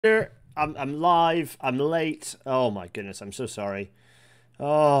here. I'm live. I'm late. Oh my goodness, I'm so sorry.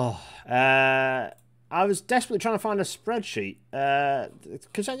 Oh, I was desperately trying to find a spreadsheet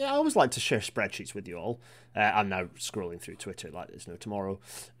because I always like to share spreadsheets with you all. I'm now scrolling through Twitter like there's no tomorrow.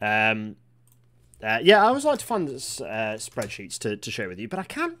 Yeah, I always like to find spreadsheets to share with you, but I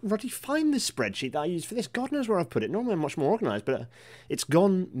can't really find the spreadsheet that I use for this. God knows where I've put it. Normally I'm much more organised, but it's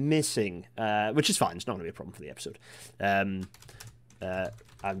gone missing, which is fine. It's not going to be a problem for the episode.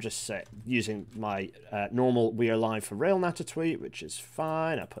 I'm just using my normal "We Are Live for Railnatter" tweet, which is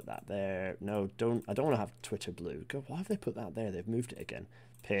fine. I put that there. No, I don't want to have Twitter blue. God, why have they put that there? They've moved it again.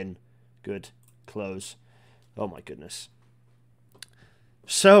 Pin. Good. Close. Oh my goodness.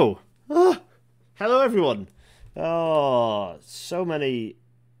 So, hello everyone. Oh, so many.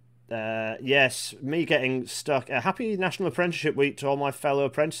 Yes, me getting stuck. Happy National Apprenticeship Week to all my fellow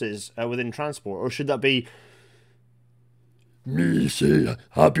apprentices within transport. Or should that be... Me say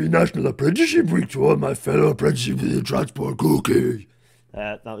Happy National Apprenticeship Week to all my fellow apprentices within transport. Cookie.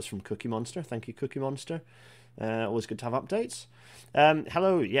 That was from Cookie Monster. Thank you, Cookie Monster. Always good to have updates.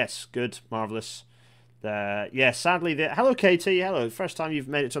 Hello. Yes, good. Marvellous. Yeah, sadly... Hello, Katie. Hello. First time you've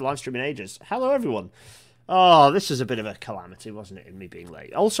made it to live stream in ages. Hello, everyone. Oh, this is a bit of a calamity, wasn't it, in me being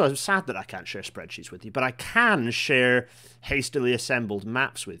late? Also, I'm sad that I can't share spreadsheets with you, but I can share hastily assembled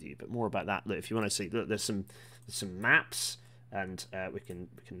maps with you. But more about that. Look, if you want to see, look, there's some maps... And we can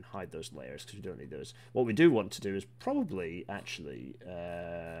hide those layers because we don't need those. What we do want to do is probably actually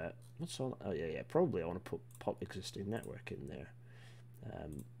what's on? Oh yeah. Probably I want to pop existing network in there.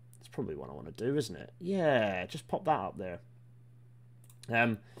 That's probably what I want to do, isn't it? Yeah, just pop that up there.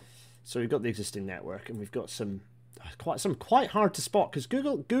 So we've got the existing network, and we've got some quite hard to spot because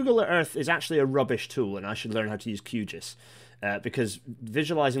Google Earth is actually a rubbish tool, and I should learn how to use QGIS. Because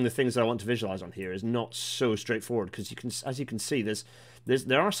visualizing the things that I want to visualize on here is not so straightforward. Because as you can see,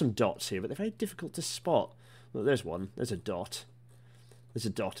 there are some dots here, but they're very difficult to spot. Look, there's one. There's a dot. There's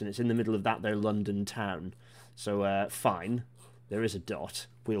a dot, and it's in the middle of that there London town. So fine, there is a dot.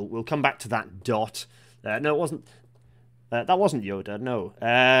 We'll come back to that dot. No, it wasn't. That wasn't Yoda. No.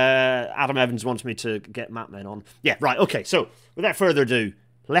 Adam Evans wants me to get Mapmen on. Yeah, right. Okay. So without further ado,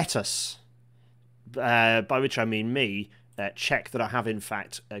 let us. By which I mean me. Check that I have in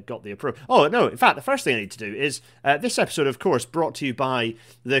fact got the approval. Oh no! In fact, the first thing I need to do is this episode, of course, brought to you by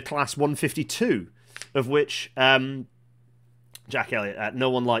the Class 152, of which Jack Elliott. No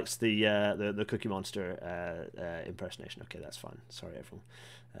one likes the Cookie Monster impersonation. Okay, that's fine. Sorry, everyone.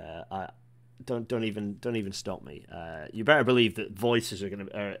 Don't even stop me. You better believe that voices are going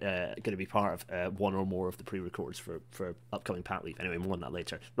to be part of one or more of the pre-records for upcoming Pat Leaf. Anyway, more on that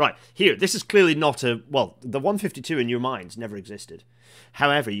later. Right, here, this is clearly not a... Well, the 152 in your minds never existed.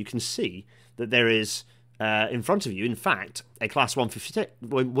 However, you can see that there is, in front of you, in fact, a Class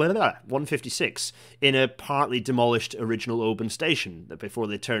 156 in a partly demolished original Oban station before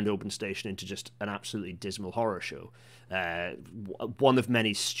they turned Oban station into just an absolutely dismal horror show. One of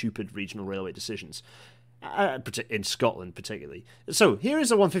many stupid regional railway decisions, in Scotland particularly. So here is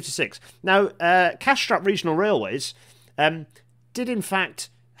a 156. Now, cash-strapped regional railways did in fact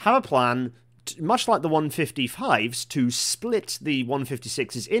have a plan, much like the 155s, to split the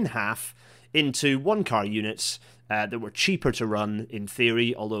 156s in half into one-car units that were cheaper to run in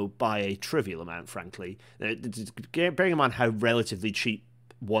theory, although by a trivial amount, frankly. Bearing in mind how relatively cheap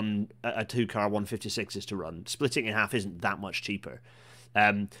a two-car 156 is to run, splitting it in half isn't that much cheaper.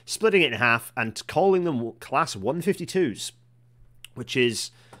 Splitting it in half and calling them Class 152s, which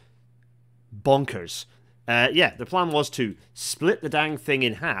is bonkers. Yeah, the plan was to split the dang thing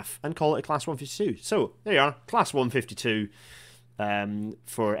in half and call it a Class 152. So, there you are, Class 152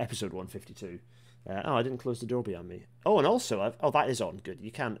 for episode 152. Oh, I didn't close the door behind me. Oh, and also, that is on. Good.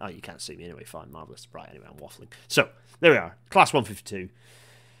 You can't see me anyway. Fine, marvellous. Right, anyway, I'm waffling. So, there we are, Class 152.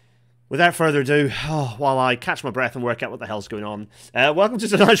 Without further ado, while I catch my breath and work out what the hell's going on, welcome to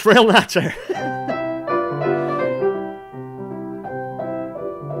tonight's Railnatter.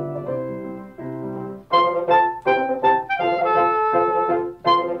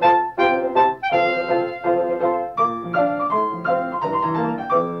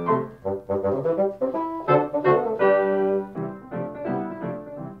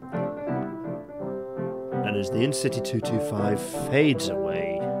 And as the InCity 225 fades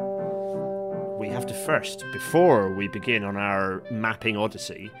away, we have to first, before we begin on our mapping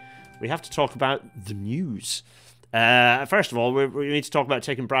odyssey, we have to talk about the news. First of all, we need to talk about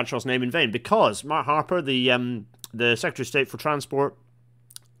taking Bradshaw's name in vain, because Mark Harper, the Secretary of State for Transport,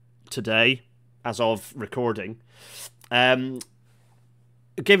 today, as of recording,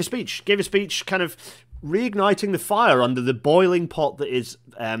 gave a speech kind of reigniting the fire under the boiling pot that is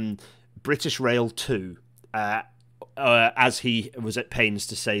British Rail 2, as he was at pains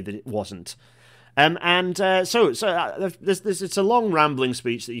to say that it wasn't. It's a long rambling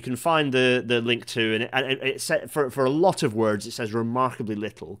speech that you can find the link to, and it for a lot of words it says remarkably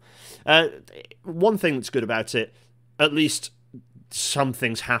little. One thing that's good about it, at least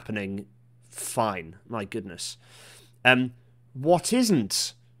something's happening. Fine, my goodness. What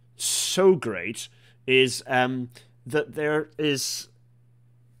isn't so great is that there is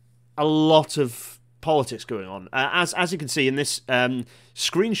a lot of politics going on. As you can see in this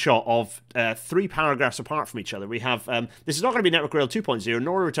screenshot of 3 paragraphs apart from each other, we have this is not going to be Network Rail 2.0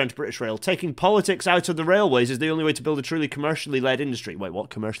 nor a return to British Rail. Taking politics out of the railways is the only way to build a truly commercially led industry. Wait,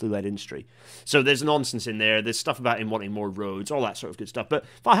 what? Commercially led industry? So there's nonsense in there. There's stuff about him wanting more roads, all that sort of good stuff. But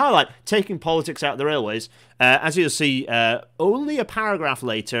if I highlight taking politics out of the railways, as you'll see, only a paragraph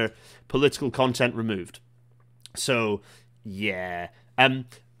later, political content removed. So yeah,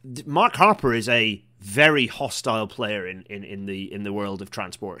 Mark Harper is a very hostile player in the world of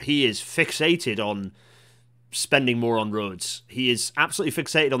transport. He is fixated on spending more on roads. He is absolutely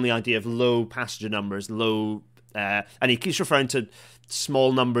fixated on the idea of low passenger numbers, and he keeps referring to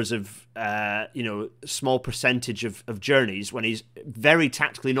small numbers of, small percentage of journeys, when he's very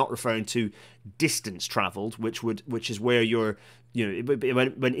tactically not referring to distance travelled, which is where you're,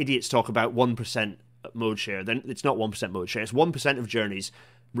 when idiots talk about 1% mode share, then it's not 1% mode share. It's 1% of journeys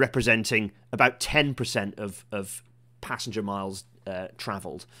representing about 10% of passenger miles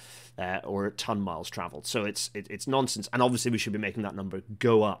travelled, or ton miles travelled. So it's nonsense, and obviously we should be making that number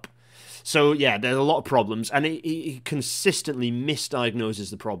go up. So yeah, there's a lot of problems, and he consistently misdiagnoses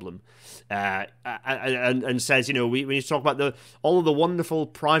the problem, and says, we need to talk about all of the wonderful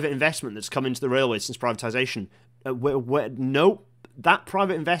private investment that's come into the railways since privatisation. No. That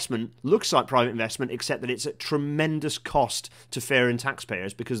private investment looks like private investment, except that it's at tremendous cost to fare and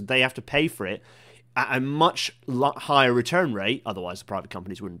taxpayers, because they have to pay for it at a much higher return rate. Otherwise, the private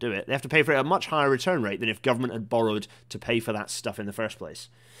companies wouldn't do it. They have to pay for it at a much higher return rate than if government had borrowed to pay for that stuff in the first place.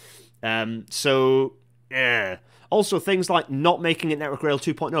 Also, things like not making it Network Rail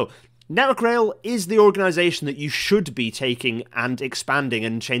 2.0. Network Rail is the organisation that you should be taking and expanding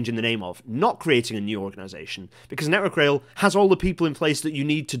and changing the name of, not creating a new organisation, because Network Rail has all the people in place that you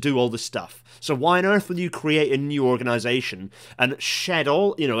need to do all the stuff. So why on earth will you create a new organisation and shed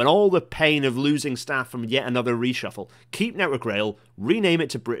all the pain of losing staff from yet another reshuffle? Keep Network Rail, rename it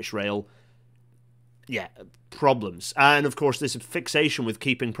to British Rail. Yeah, problems. And of course, there's a fixation with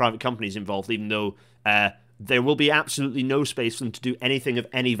keeping private companies involved, even though there will be absolutely no space for them to do anything of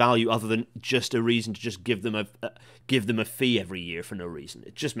any value other than just a reason to just give them a fee every year for no reason.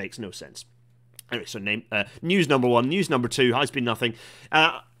 It just makes no sense. Anyway, so news number 1, news number 2, high speed nothing.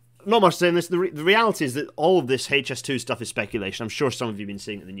 Not much to say on this. The reality is that all of this HS2 stuff is speculation. I'm sure some of you have been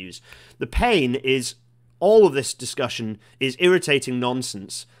seeing it in the news. The pain is all of this discussion is irritating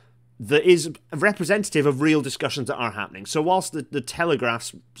nonsense that is representative of real discussions that are happening. So whilst the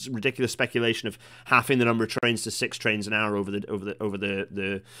Telegraph's ridiculous speculation of halving the number of trains to 6 trains an hour over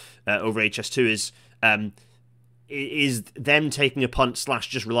HS2 is them taking a punt /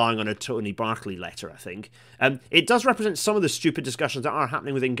 just relying on a Tony Barclay letter, I think. It does represent some of the stupid discussions that are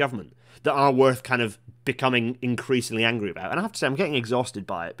happening within government that are worth kind of becoming increasingly angry about. And I have to say, I'm getting exhausted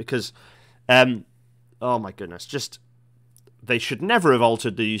by it because, oh my goodness, they should never have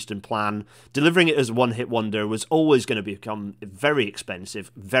altered the Euston Plan. Delivering it as a one-hit wonder was always going to become very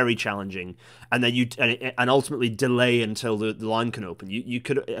expensive, very challenging, and then ultimately delay until the line can open.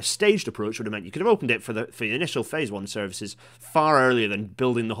 A staged approach would have meant you could have opened it for the initial Phase 1 services far earlier than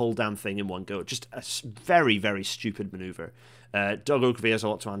building the whole damn thing in one go. Just a very, very stupid manoeuvre. Doug Ogilvie has a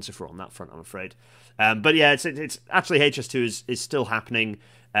lot to answer for on that front, I'm afraid. But yeah, it's actually HS2 is still happening.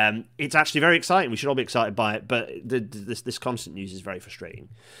 It's actually very exciting. We should all be excited by it, but this constant news is very frustrating.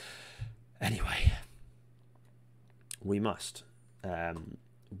 Anyway, we must, I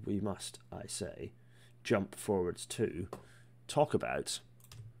say, jump forwards to talk about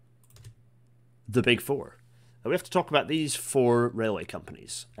the Big Four. We have to talk about these 4 railway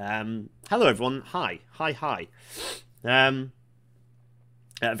companies. Hello, everyone. Hi.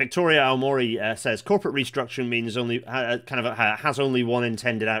 Victoria Almori says corporate restructuring means has only one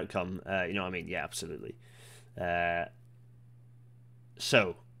intended outcome. You know what I mean? Yeah, absolutely.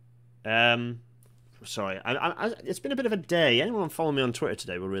 Sorry, it's been a bit of a day. Anyone following me on Twitter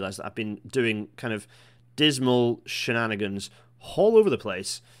today will realise that I've been doing kind of dismal shenanigans all over the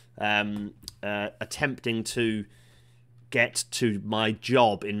place, attempting to get to my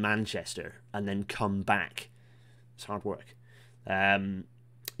job in Manchester and then come back. It's hard work.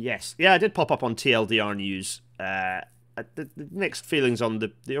 Yes. Yeah, I did pop up on TLDR News. The mixed feelings on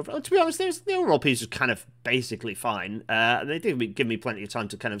the overall. To be honest, the overall piece was kind of basically fine. They did give me plenty of time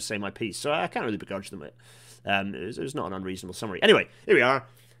to kind of say my piece, so I can't really begrudge them it. It was not an unreasonable summary. Anyway, here we are.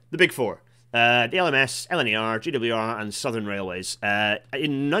 The Big Four. The LMS, LNER, GWR, and Southern Railways.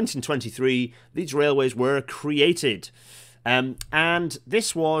 In 1923, these railways were created. And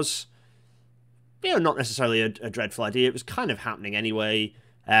this was, not necessarily a dreadful idea. It was kind of happening anyway.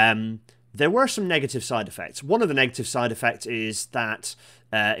 There were some negative side effects. One of the negative side effects is that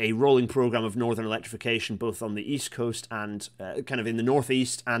a rolling program of northern electrification, both on the east coast and kind of in the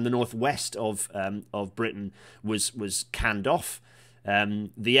northeast and the northwest of Britain, was canned off. The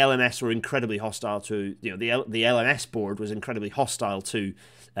LMS were incredibly hostile to, the LMS board was incredibly hostile to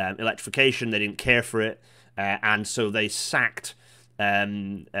electrification. They didn't care for it, and so they sacked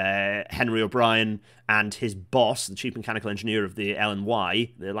Henry O'Brien and his boss, the chief mechanical engineer of the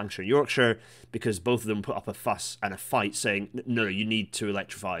LNY, the Lancashire and Yorkshire, because both of them put up a fuss and a fight saying, no, you need to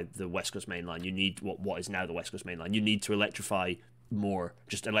electrify the West Coast Main Line. You need what is now the West Coast Main Line. You need to electrify more,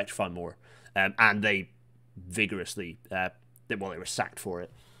 just electrify more. And they vigorously, they were sacked for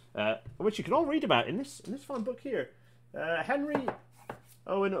it, which you can all read about in this fine book here. Henry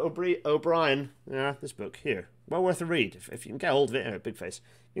Owen O'Brien, this book here. Well worth a read if you can get hold of it. Big face.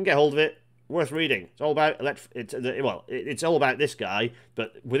 You can get hold of it. Worth reading. It's all about it's all about this guy,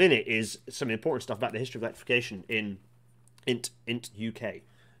 but within it is some important stuff about the history of electrification in UK.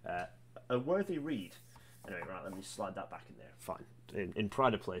 A worthy read. Anyway, right. Let me slide that back in there. Fine. In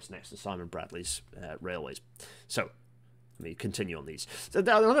pride of place next to Simon Bradley's Railways. So let me continue on these. So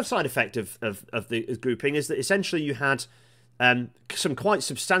another side effect of the grouping is that essentially you had some quite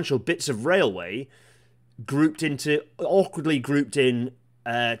substantial bits of railway awkwardly grouped in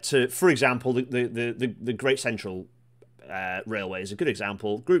to, for example, the Great Central Railway is a good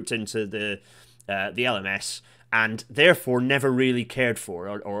example, grouped into the LMS, and therefore never really cared for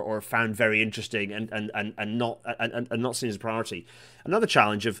or found very interesting and not seen as a priority. Another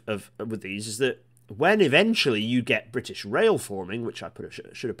challenge with these is that when eventually you get British Rail forming, which I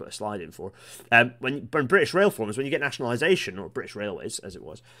should have put a slide in for, when British Rail forms, when you get nationalisation, or British Railways as it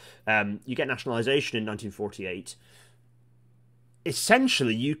was, you get nationalisation in 1948.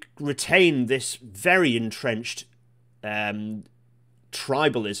 Essentially, you retain this very entrenched tribalism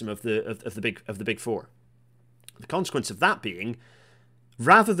of the big four. The consequence of that being,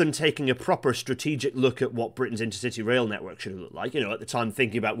 rather than taking a proper strategic look at what Britain's intercity rail network should have looked like, at the time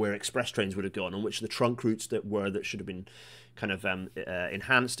thinking about where express trains would have gone and which the trunk routes that should have been kind of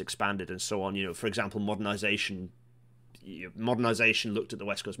enhanced, expanded, and so on. For example, modernisation looked at the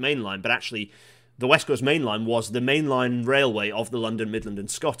West Coast Main Line, but actually the West Coast Main Line was the mainline railway of the London, Midland and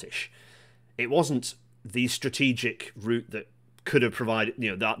Scottish. It wasn't the strategic route that could have provided,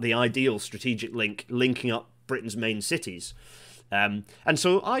 the ideal strategic link linking up Britain's main cities. And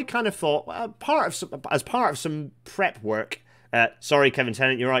so I kind of thought, as part of some prep work, sorry, Kevin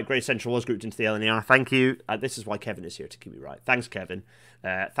Tennant, you're right, Great Central was grouped into the LNER. Thank you. This is why Kevin is here, to keep me right. Thanks, Kevin.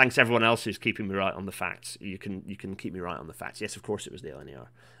 Thanks everyone else who's keeping me right on the facts. You can keep me right on the facts. Yes, of course it was the LNER.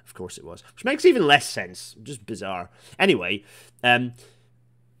 Of course it was. Which makes even less sense. Just bizarre. Anyway,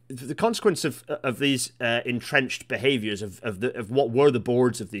 the consequence of these entrenched behaviours of what were the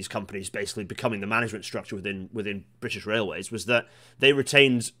boards of these companies basically becoming the management structure within British Railways was that they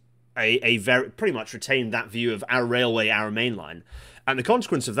retained pretty much retained that view of our railway, our mainline. And the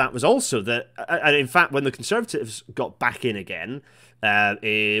consequence of that was also that, and in fact, when the Conservatives got back in again,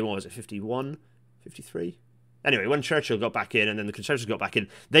 in, what was it, 51, 53? Anyway, when Churchill got back in and then the Conservatives got back in,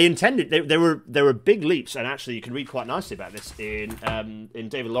 they intended, there were big leaps, and actually you can read quite nicely about this in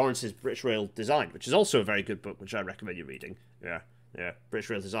David Lawrence's British Rail Design, which is also a very good book, which I recommend you reading. Yeah,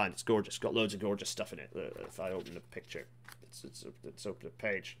 British Rail Design, it's gorgeous, got loads of gorgeous stuff in it. If I open a picture, let's open a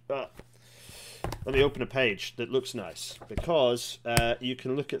page. Let me open a page that looks nice, because you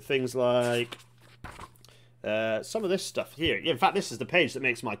can look at things like some of this stuff here. Yeah, in fact, this is the page that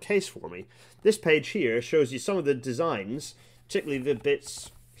makes my case for me. This page here shows you some of the designs, particularly the bits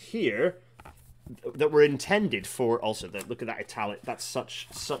here, that were intended for. Also, look at that italic. That's such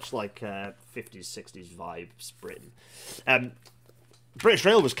like 50s, 60s vibes Britain. British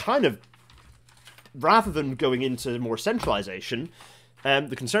Rail was kind of, rather than going into more centralisation,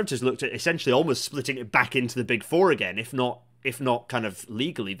 the Conservatives looked at essentially almost splitting it back into the big four again, if not kind of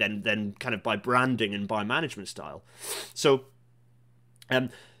legally, then kind of by branding and by management style. So,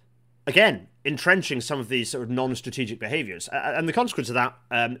 again, entrenching some of these sort of non-strategic behaviors. And the consequence of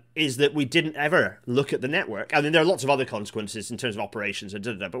that is that we didn't ever look at the network. I mean, there are lots of other consequences in terms of operations and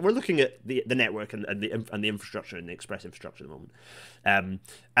but we're looking at the network and the infrastructure and the express infrastructure at the moment.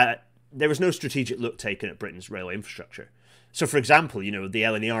 There was no strategic look taken at Britain's railway infrastructure. So, for example, you know, the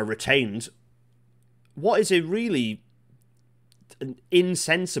LNER retained what is a really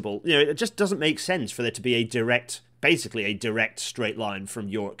insensible, you know, it just doesn't make sense for there to be basically a direct straight line from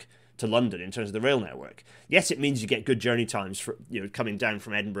York to London in terms of the rail network. Yes, it means you get good journey times for, you know, coming down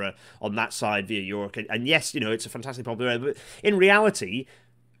from Edinburgh on that side via York, and yes, you know, it's a fantastic popular rail, but in reality,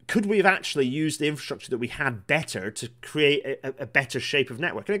 could we have actually used the infrastructure that we had better to create a better shape of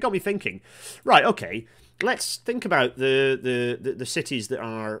network? And it got me thinking, right, okay, let's think about the cities that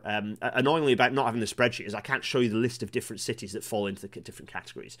are annoyingly about not having the spreadsheet, is I can't show you the list of different cities that fall into the different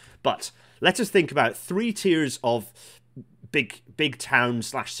categories. But let us think about 3 tiers of big town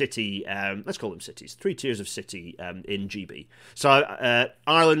 / city. Let's call them cities. 3 tiers of city in GB. So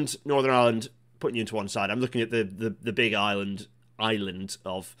Ireland, Northern Ireland, putting you into one side. I'm looking at the big island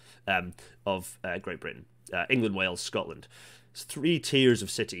of Great Britain, England, Wales, Scotland. It's 3 tiers of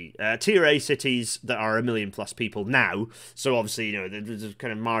city. Tier A cities that are 1 million plus people now. So obviously, you know, there's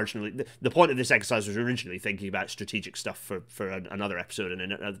kind of marginally. The point of this exercise was originally thinking about strategic stuff for another episode,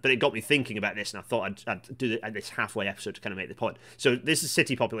 but it got me thinking about this, and I thought I'd do this halfway episode to kind of make the point. So this is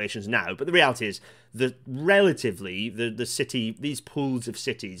city populations now, but the reality is that relatively the city, these pools of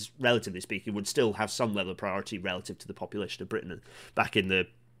cities, relatively speaking, would still have some level of priority relative to the population of Britain back in the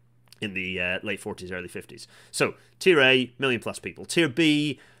late 40s, early 50s. So, Tier A, 1 million plus people. Tier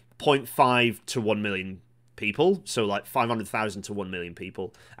B, 0.5 to 1 million people. So, like 500,000 to 1 million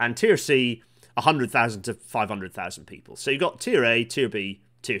people. And Tier C, 100,000 to 500,000 people. So, you've got Tier A, Tier B,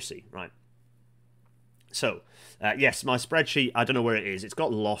 Tier C, right? So, yes, my spreadsheet, I don't know where it is. It's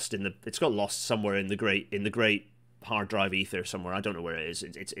got lost somewhere in the great hard drive ether somewhere. I don't know where it is.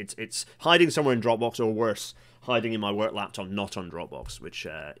 It's hiding somewhere in Dropbox, or worse, hiding in my work laptop, not on Dropbox, which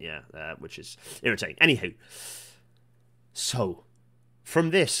is irritating. Anywho, so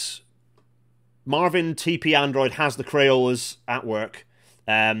from this, Marvin TP Android has the Crayolas at work,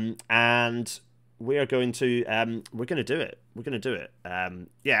 and we're going to do it. We're going to do it.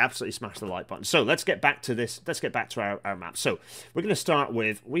 Absolutely smash the like button. So let's get back to this. Let's get back to our map. So we're going to start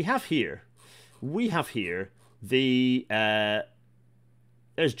with, we have here the there's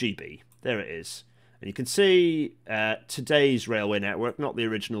GB. There it is. And you can see today's railway network, not the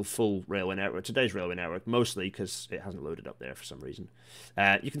original full railway network, today's railway network, mostly because it hasn't loaded up there for some reason.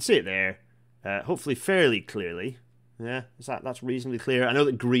 You can see it there, hopefully fairly clearly. Yeah, that's reasonably clear. I know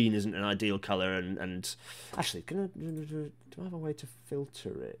that green isn't an ideal colour, and actually, do I have a way to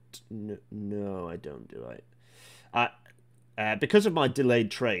filter it? No, I don't, do I? Because of my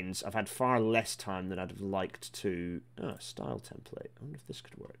delayed trains, I've had far less time than I'd have liked to... Oh, style template. I wonder if this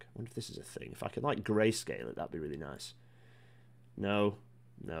could work. I wonder if this is a thing. If I could, like, grayscale it, that'd be really nice. No,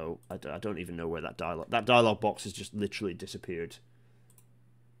 I don't even know where that dialog box has just literally disappeared.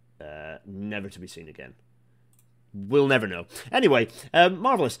 Never to be seen again. We'll never know. Anyway,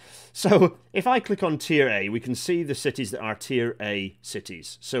 marvellous. So, if I click on Tier A, we can see the cities that are Tier A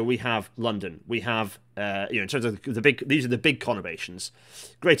cities. So we have London. We have, in terms of these are the big conurbations.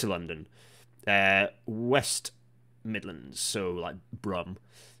 Greater London. West Midlands, so like Brum.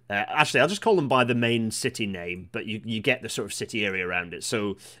 Actually, I'll just call them by the main city name, but you get the sort of city area around it.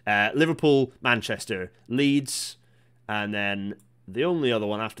 So, Liverpool, Manchester, Leeds, and then the only other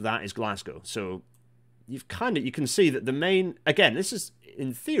one after that is Glasgow. So, you can see that the main, again, this is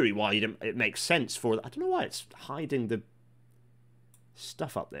in theory why it makes sense for, I don't know why it's hiding the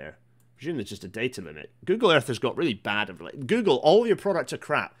stuff up there. I presume there's just a data limit. Google Earth has got really bad. Google, all your products are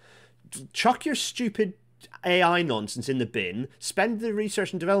crap. Chuck your stupid AI nonsense in the bin. Spend the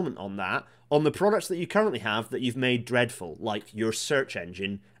research and development on that, on the products that you currently have that you've made dreadful, like your search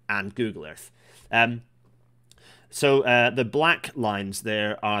engine and Google Earth. So the black lines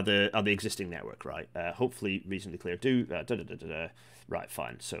there are the existing network, right? Hopefully reasonably clear. Right,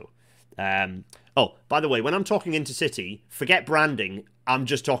 fine. So, oh, by the way, when I'm talking intercity, forget branding. I'm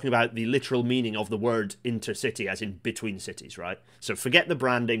just talking about the literal meaning of the word intercity, as in between cities, right? So forget the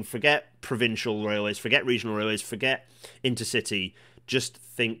branding, forget provincial railways, forget regional railways, forget intercity. Just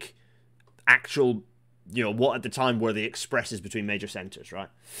think actual, what at the time were the expresses between major centres, right?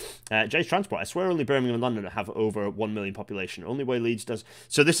 Jay's Transport, I swear only Birmingham and London have over 1 million population. Only way Leeds does.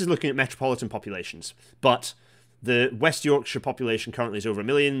 So this is looking at metropolitan populations. But The West Yorkshire population currently is over 1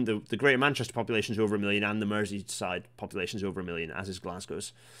 million. The Greater Manchester population is over 1 million, and the Merseyside population is over 1 million, as is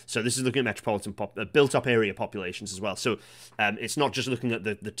Glasgow's. So this is looking at metropolitan built-up area populations as well. So it's not just looking at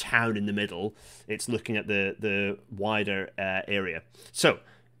the town in the middle; it's looking at the wider area. So,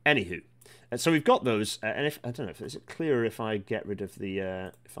 anywho, so we've got those, and if I don't know, is it clearer if I get rid of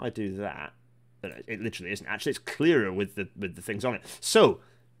the if I do that? It literally isn't. Actually, it's clearer with the things on it. So,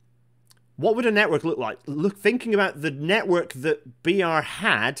 what would a network look like? Thinking about the network that BR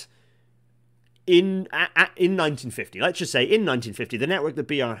had in 1950. Let's just say in 1950, the network that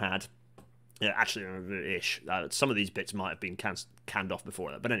BR had. Ish. Some of these bits might have been canned off before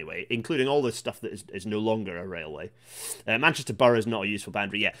that. But anyway, including all the stuff that is no longer a railway. Manchester Borough is not a useful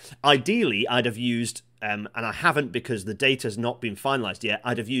boundary yet. Ideally, I'd have used, and I haven't because the data's not been finalised yet,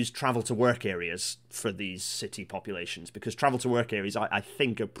 I'd have used travel to work areas for these city populations. Because travel to work areas, I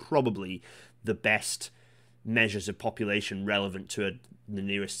think, are probably the best measures of population relevant to the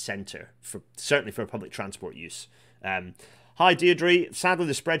nearest centre, certainly for public transport use. Hi Deirdre, sadly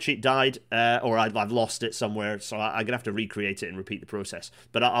the spreadsheet died, or I've lost it somewhere, so I'm going to have to recreate it and repeat the process.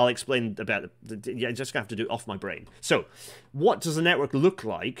 But I'll explain about yeah, I'm just going to have to do it off my brain. So, what does the network look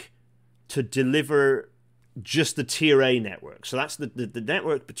like to deliver just the Tier A network? So that's the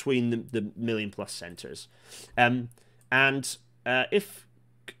network between the million plus centres. If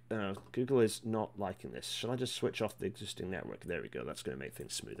Google is not liking this, shall I just switch off the existing network? There we go, that's going to make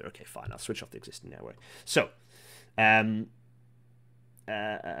things smoother. Okay, fine, I'll switch off the existing network. So,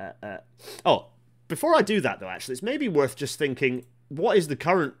 before I do that though, actually, it's maybe worth just thinking, what does the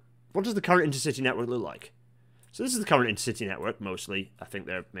current intercity network look like? So this is the current intercity network, mostly. I think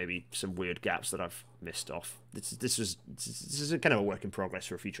there may be some weird gaps that I've missed off. This is a kind of a work in progress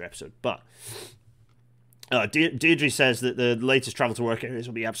for a future episode. But Deirdre says that the latest travel to work areas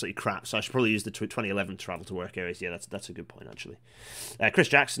will be absolutely crap, so I should probably use the 2011 travel to work areas. Yeah, that's a good point, actually. Chris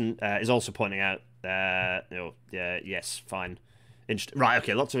Jackson is also pointing out, yes, fine. Right,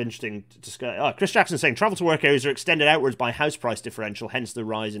 okay, lots of interesting discussion. Chris Jackson saying travel to work areas are extended outwards by house price differential, hence the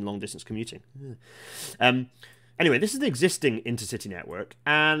rise in long distance commuting. Anyway, this is the existing intercity network,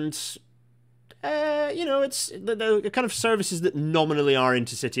 and it's the kind of services that nominally are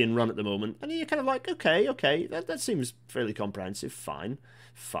intercity and run at the moment, and you're kind of like, okay, that seems fairly comprehensive, fine.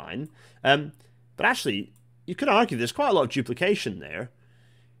 But actually, you could argue there's quite a lot of duplication there.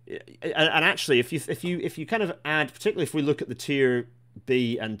 And actually, if you kind of add, particularly if we look at the Tier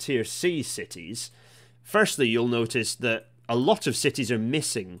B and Tier C cities, firstly you'll notice that a lot of cities are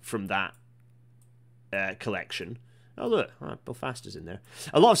missing from that collection. Oh look, Belfast is in there.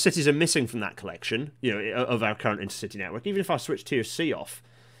 A lot of cities are missing from that collection, of our current intercity network. Even if I switch Tier C off,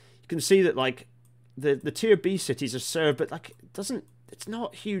 you can see that like the Tier B cities are served, but like it's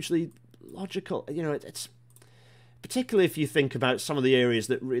not hugely logical. It's particularly if you think about some of the areas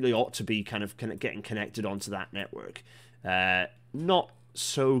that really ought to be kind of getting connected onto that network. Not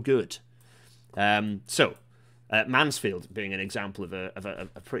so good. Mansfield being an example of a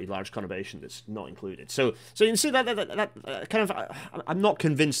pretty large conurbation that's not included. So you can see that kind of, I'm not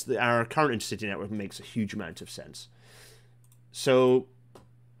convinced that our current intercity network makes a huge amount of sense. So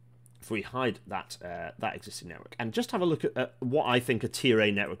if we hide that existing network and just have a look at what I think a Tier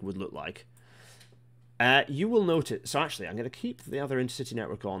A network would look like, you will notice. So actually, I'm going to keep the other intercity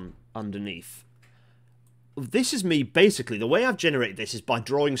network on underneath. This is me, basically, the way I've generated this is by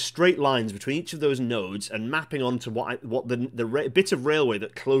drawing straight lines between each of those nodes and mapping onto what the bit of railway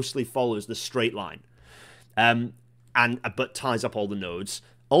that closely follows the straight line, but ties up all the nodes.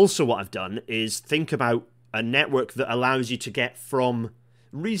 Also, what I've done is think about a network that allows you to get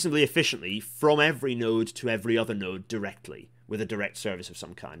reasonably efficiently from every node to every other node directly, with a direct service of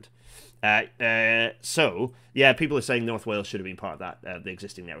some kind. So, yeah, people are saying North Wales should have been part of that, the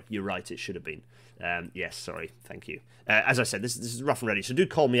existing network. You're right, it should have been. Yes, sorry, thank you. As I said, this is rough and ready, so do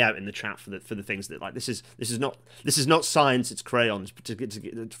call me out in the chat for the things that, like, this is not science, it's crayons,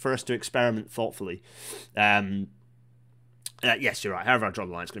 for us to experiment thoughtfully. Yes, you're right. However, I draw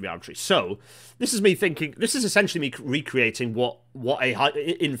the line, it's going to be arbitrary. So, this is me thinking. This is essentially me recreating what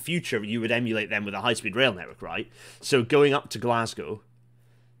in future you would emulate then with a high-speed rail network, right? So, going up to Glasgow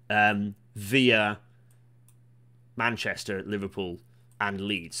via Manchester, Liverpool, and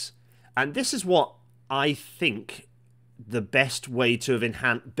Leeds, and this is what I think the best way to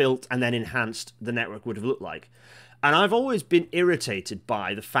have built and then enhanced the network would have looked like. And I've always been irritated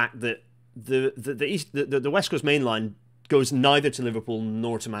by the fact that the West Coast Main Line goes neither to Liverpool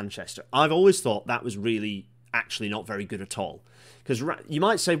nor to Manchester. I've always thought that was really actually not very good at all. Because you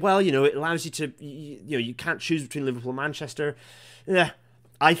might say, well, it allows you to, you can't choose between Liverpool and Manchester. Yeah,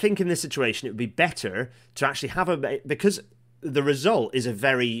 I think in this situation it would be better to actually have because the result is a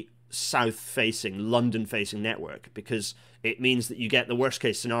very south-facing, London-facing network, because it means that you get the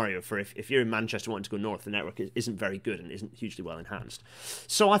worst-case scenario for if you're in Manchester wanting to go north, the network isn't very good and isn't hugely well enhanced.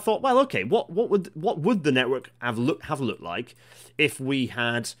 So I thought, well, okay, what would the network have looked like if we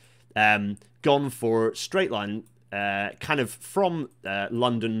had gone for straight line, kind of from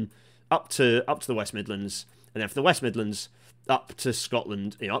London up to the West Midlands, and then from the West Midlands up to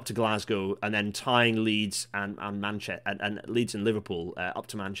Scotland, up to Glasgow, and then tying Leeds and Manchester and Leeds and Liverpool up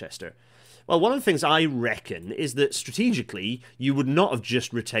to Manchester. Well, one of the things I reckon is that strategically you would not have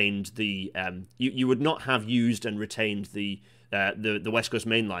just retained the you would not have used and retained the West Coast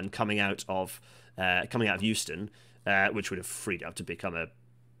Main Line coming out of Euston, which would have freed up to become a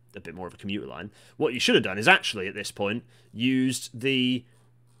bit more of a commuter line. What you should have done is actually at this point used the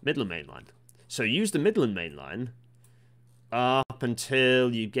Midland Main Line. So use the Midland Main Line up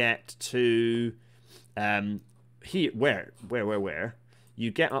until you get to here. Where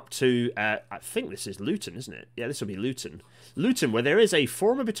you get up to I think this is Luton, isn't it? Yeah, this will be Luton, where there is a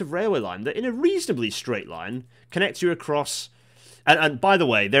former bit of railway line that in a reasonably straight line connects you across. And by the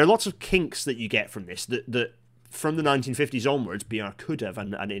way, there are lots of kinks that you get from this that from the 1950s onwards BR could have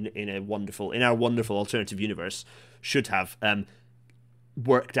and in our wonderful alternative universe should have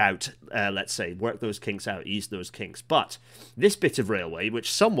worked out, let's say, worked those kinks out, eased those kinks. But this bit of railway,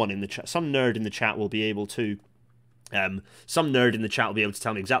 which some nerd in the chat will be able to tell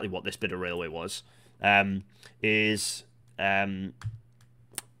me exactly what this bit of railway was, is if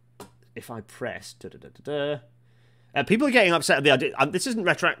I press people are getting upset at the idea. This isn't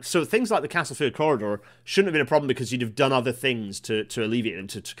retroactive. So things like the Castlefield corridor shouldn't have been a problem because you'd have done other things to alleviate them,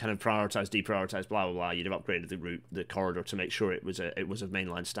 to kind of prioritise, deprioritise, blah blah blah. You'd have upgraded the corridor to make sure it was of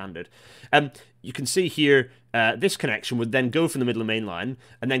mainline standard. You can see here this connection would then go from the Midland Main Line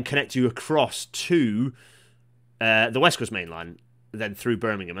and then connect you across to the West Coast Main Line, then through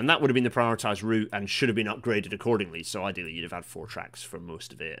Birmingham, and that would have been the prioritised route and should have been upgraded accordingly. So ideally you'd have had 4 tracks for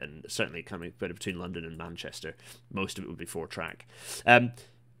most of it, and certainly coming between London and Manchester, most of it would be 4-track.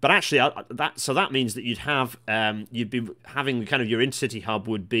 But actually that means that you'd be having kind of your intercity hub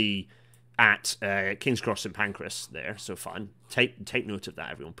would be at King's Cross St Pancras there. So fine, take note of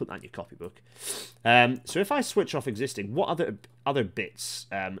that, everyone. Put that in your copybook. So if I switch off existing, what other bits?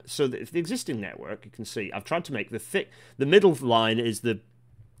 So the existing network, you can see I've tried to make the middle line is the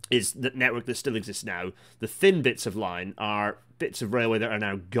network that still exists now. The thin bits of line are bits of railway that are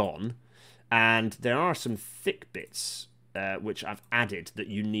now gone, and there are some thick bits which I've added that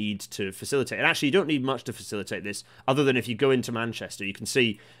you need to facilitate. And actually, you don't need much to facilitate this, other than if you go into Manchester, you can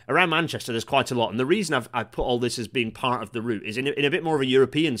see around Manchester there's quite a lot. And the reason I've put all this as being part of the route is in a bit more of a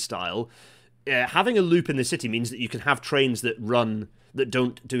European style. Having a loop in the city means that you can have trains that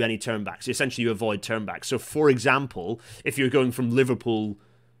don't do any turnbacks. Essentially, you avoid turnbacks. So, for example, if you're going from Liverpool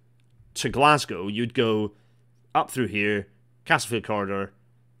to Glasgow, you'd go up through here, Castlefield corridor,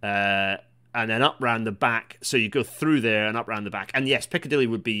 and then up round the back. So you go through there and up round the back. And yes, Piccadilly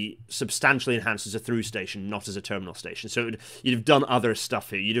would be substantially enhanced as a through station, not as a terminal station. So you'd have done other stuff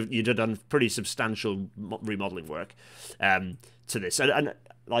here. You'd have done pretty substantial remodelling work to this.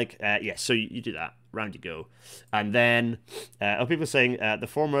 Yes, so you do that. Round you go. And then, people are saying the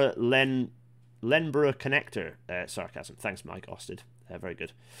former Lenborough connector. Sarcasm. Thanks, Mike Osted. Very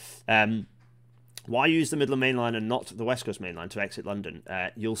good. Why use the Midland Main Line and not the West Coast Main Line to exit London?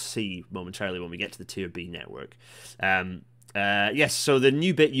 You'll see momentarily when we get to the Tier B network. Yes, so the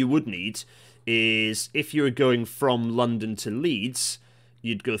new bit you would need is if you were going from London to Leeds,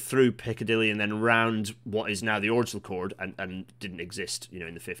 you'd go through Piccadilly and then round what is now the Ordsall Cord and didn't exist,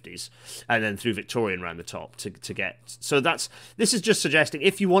 in the 50s, and then through Victoria and round the top to get. So this is just suggesting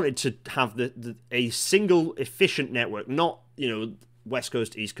if you wanted to have a single efficient network, not West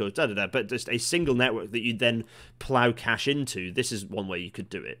Coast, East Coast, but just a single network that you then plow cash into. This is one way you could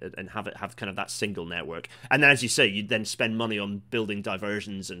do it and have kind of that single network. And then, as you say, you'd then spend money on building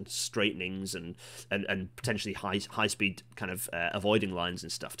diversions and straightenings and potentially high speed kind of avoiding lines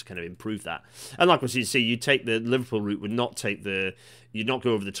and stuff to kind of improve that. And likewise, you see, you'd take the Liverpool route, you'd not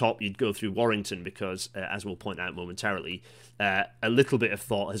go over the top, you'd go through Warrington because, as we'll point out momentarily, a little bit of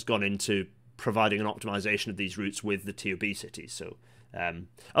thought has gone into providing an optimization of these routes with the Tier B cities. So,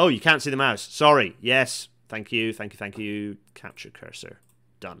 oh, you can't see the mouse. Sorry. Yes. Thank you. Capture cursor.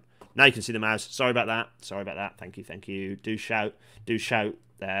 Done. Now you can see the mouse. Sorry about that. Thank you. Do shout.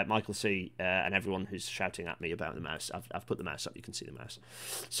 Michael C. And everyone who's shouting at me about the mouse. I've put the mouse up. You can see the mouse.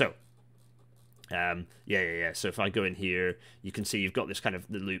 So, Yeah. So if I go in here, you can see you've got this kind of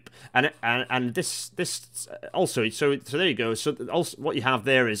the loop, and this also. So there you go. So also what you have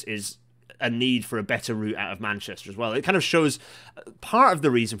there is a need for a better route out of Manchester as well. It kind of shows part of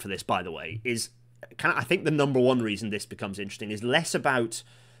the reason for this, by the way, is kind of, I think the number one reason this becomes interesting is less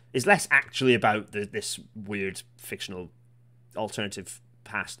actually about this weird fictional alternative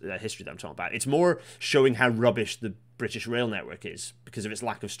past history that I'm talking about. It's more showing how rubbish the British rail network is because of its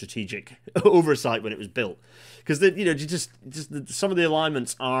lack of strategic oversight when it was built. Because some of the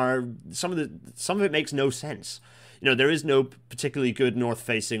alignments are some of it makes no sense. There is no particularly good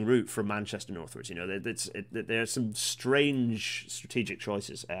north-facing route from Manchester northwards. There are some strange strategic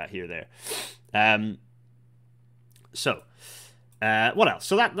choices here there. What else?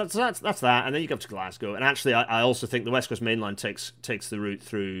 So that's that, and then you go up to Glasgow. And actually, I also think the West Coast Main Line takes the route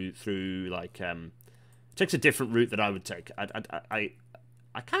through takes a different route that I would take.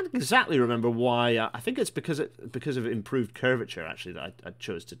 I can't exactly remember why. I think it's because of improved curvature actually that I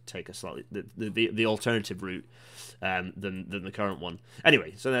chose to take a slightly the alternative route than the current one.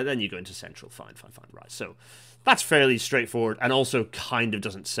 Anyway, so then you go into Central. Fine, right. So that's fairly straightforward, and also kind of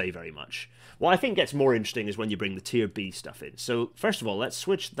doesn't say very much. What I think gets more interesting is when you bring the Tier B stuff in. So first of all, let's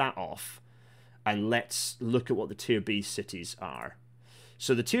switch that off, and let's look at what the Tier B cities are.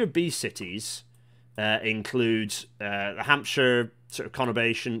 So the Tier B cities include the Hampshire sort of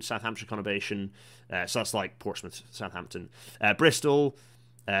conurbation, South Hampshire conurbation. So that's like Portsmouth, Southampton, Bristol,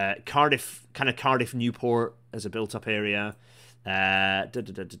 Cardiff, kind of Cardiff, Newport as a built-up area.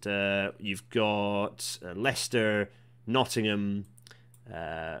 You've got Leicester, Nottingham.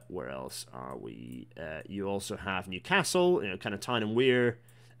 Where else are we? You also have Newcastle, kind of Tyne and Wear,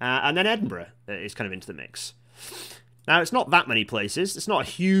 and then Edinburgh is kind of into the mix. Now, it's not that many places. It's not a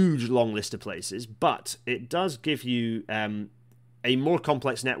huge, long list of places, but it does give you a more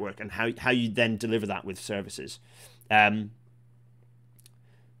complex network and how you then deliver that with services. Is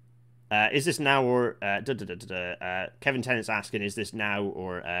this now or... Kevin Tennant's asking, is this now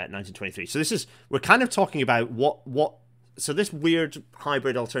or 1923? So we're kind of talking about what... So this weird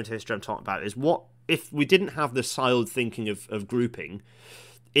hybrid alternative history I'm talking about is what if we didn't have the siloed thinking of grouping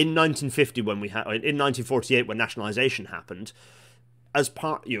in 1950 when we had in 1948 when nationalisation happened, as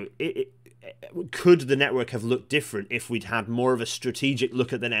part could the network have looked different if we'd had more of a strategic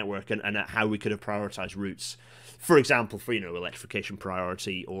look at the network and at how we could have prioritised routes, for example, for electrification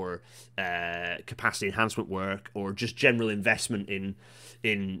priority or capacity enhancement work or just general investment in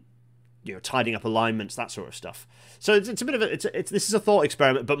tidying up alignments, that sort of stuff. So it's a bit of this is a thought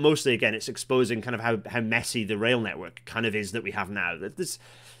experiment, but mostly again it's exposing kind of how messy the rail network kind of is that we have now. This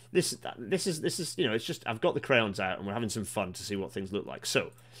is it's just I've got the crayons out and we're having some fun to see what things look like.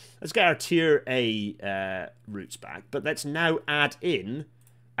 So let's get our Tier A routes back, but let's now add in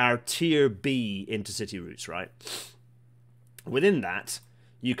our Tier B intercity routes, right? Within that,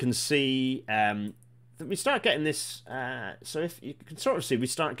 you can see we start getting this. So if you can sort of see, we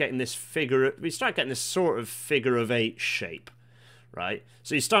start getting this sort of figure of eight shape, right?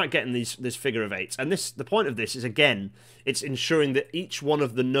 So you start getting this figure of eights, and the point of this is again, it's ensuring that each one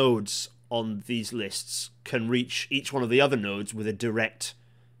of the nodes on these lists can reach each one of the other nodes with a direct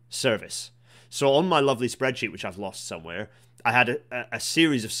service. So on my lovely spreadsheet, which I've lost somewhere, I had a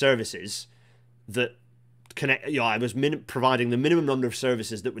series of services that connect. I was providing the minimum number of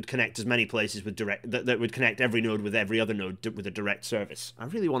services that would connect as many places with direct that would connect every node with every other node with a direct service. I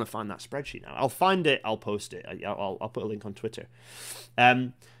really want to find that spreadsheet now. I'll find it. I'll post it. I'll put a link on Twitter.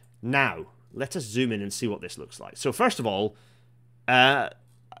 Now let us zoom in and see what this looks like. So first of all, as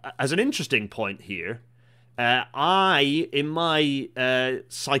an interesting point here, I in my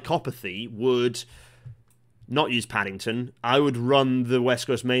psychopathy would not use Paddington. I would run the West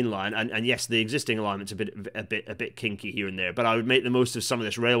Coast Main Line, and yes, the existing alignment's a bit kinky here and there, but I would make the most of some of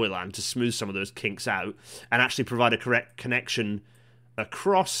this railway land to smooth some of those kinks out, and actually provide a correct connection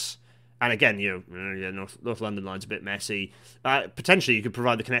across. And again, North London line's a bit messy. Potentially, you could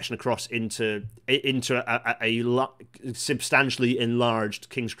provide the connection across into a substantially enlarged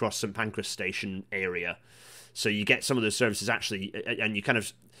King's Cross St Pancras station area. So you get some of those services actually, and you kind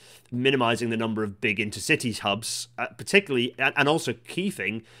of minimizing the number of big intercities hubs, particularly, and also key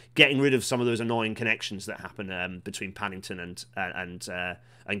thing, getting rid of some of those annoying connections that happen between Paddington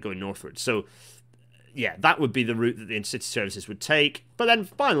and going northward. So yeah, that would be the route that the intercity services would take. But then,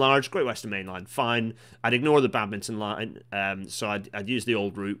 by and large, Great Western Main Line, fine. I'd ignore the Badminton line, so I'd use the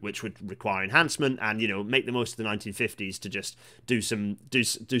old route, which would require enhancement, and make the most of the 1950s to just do some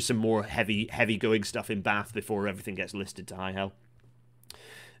more heavy going stuff in Bath before everything gets listed to high hell.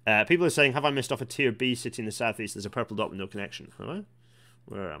 People are saying, have I missed off a Tier B city in the southeast? There's a purple dot with no connection. Have I?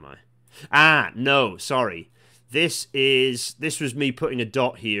 Where am I? No, sorry. This was me putting a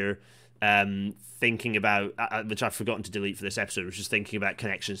dot here, thinking about which I've forgotten to delete for this episode, which is thinking about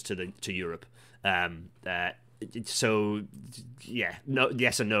connections to Europe. So yeah, no,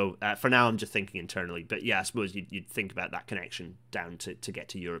 yes and no. For now, I'm just thinking internally, but yeah, I suppose you'd think about that connection down to get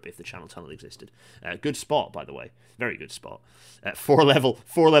to Europe if the Channel Tunnel existed. Good spot, by the way, very good spot. Four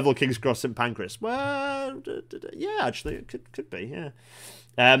level King's Cross St Pancras. Well, yeah, actually, it could be,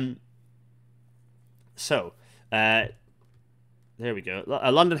 yeah. So, there we go.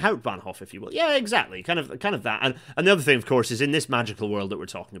 A London Hauptbahnhof, if you will. Yeah, exactly. Kind of that. And the other thing, of course, is in this magical world that we're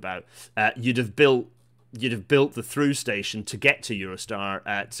talking about, you'd have built the through station to get to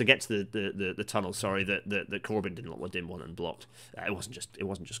Eurostar, to get to the tunnel. Sorry, that Corbyn didn't want unblocked. It wasn't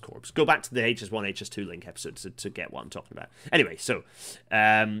just Corbs. Go back to the HS1, HS2 link episode to get what I'm talking about. Anyway, so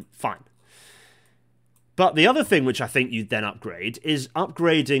fine. But the other thing which I think you'd then upgrade is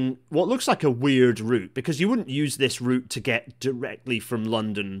upgrading what looks like a weird route, because you wouldn't use this route to get directly from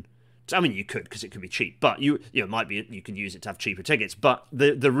London. I mean, you could, because it could be cheap, but you might be, you could use it to have cheaper tickets. But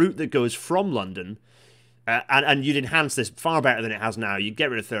the route that goes from London, and you'd enhance this far better than it has now. You'd get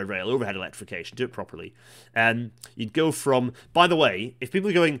rid of third rail, overhead electrification, do it properly. You'd go from, by the way, if people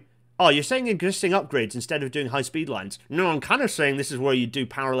are going, oh, you're saying existing upgrades instead of doing high-speed lines. No, I'm kind of saying this is where you do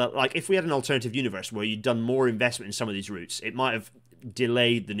parallel. Like, if we had an alternative universe where you'd done more investment in some of these routes, it might have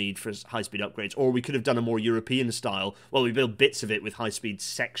delayed the need for high-speed upgrades, or we could have done a more European style. Well, we build bits of it with high-speed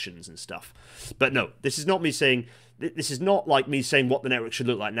sections and stuff. But no, this is not me saying. This is not like me saying what the network should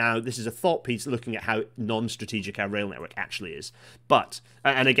look like now. This is a thought piece looking at how non-strategic our rail network actually is. But,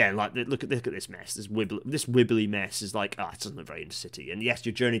 and again, like look at this mess. This wibbly mess is like, it doesn't look very intercity. And yes,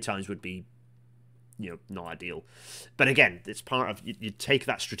 your journey times would be, not ideal. But again, it's part of, you take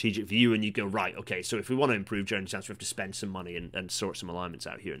that strategic view and you go, right, okay, so if we want to improve journey times, we have to spend some money and sort some alignments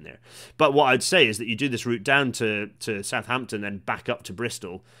out here and there. But what I'd say is that you do this route down to Southampton and back up to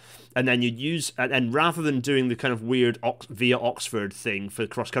Bristol, and then you'd use, and rather than doing the kind of weird via Oxford thing for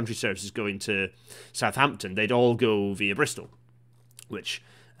cross-country services going to Southampton, they'd all go via Bristol, which,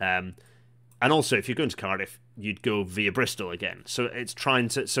 and also if you're going to Cardiff, you'd go via Bristol again. So it's trying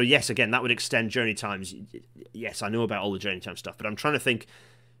to, so yes, again, that would extend journey times. Yes, I know about all the journey time stuff, but I'm trying to think,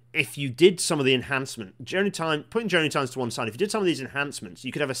 if you did some of the enhancement, putting journey times to one side, if you did some of these enhancements,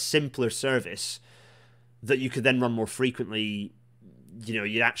 you could have a simpler service that you could then run more frequently.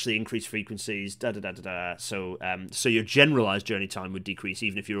 You'd actually increase frequencies, So, so your generalized journey time would decrease,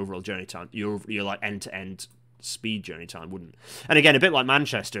 even if your overall journey time, your like end-to-end speed journey time wouldn't. And again, a bit like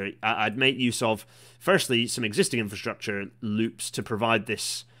Manchester, I'd make use of, firstly, some existing infrastructure loops to provide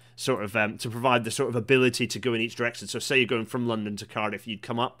this sort of, the sort of ability to go in each direction. So say you're going from London to Cardiff, you'd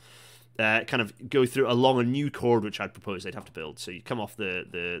come up, kind of go through along a new chord, which I'd propose they'd have to build. So you'd come off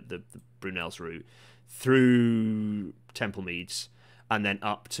the Brunel's route, through Temple Meads, and then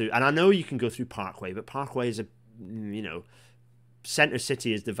up to, and I know you can go through Parkway, but Parkway is centre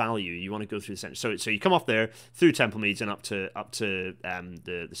city is the value. You want to go through the centre. So you come off there through Temple Meads and up to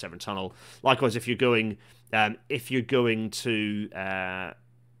the Severn Tunnel. Likewise, if you're going to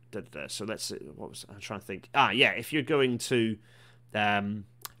so let's see, I'm trying to think. If you're going to I'm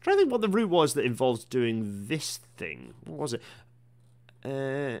trying to think what the route was that involves doing this thing. What was it?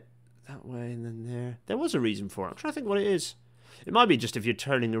 That way and then there. There was a reason for it. I'm trying to think what it is. It might be just if you're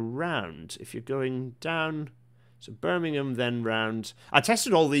turning around. If you're going down, so Birmingham, then round. I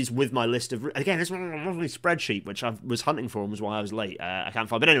tested all these with my list of... Again, it's a lovely spreadsheet, which I was hunting for and was why I was late. I can't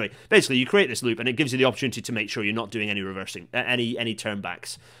find. But anyway, basically, you create this loop, and it gives you the opportunity to make sure you're not doing any reversing, any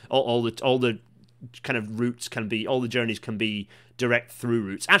turnbacks. All the kind of routes can be... All the journeys can be direct through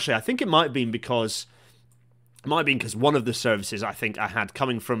routes. Actually, I think it might have been because... one of the services I think I had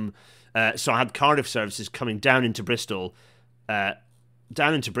coming from... so I had Cardiff services coming down into Bristol... and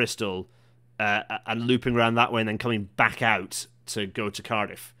looping around that way and then coming back out to go to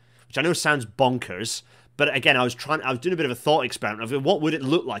Cardiff, which I know sounds bonkers, but again, I was doing a bit of a thought experiment of what would it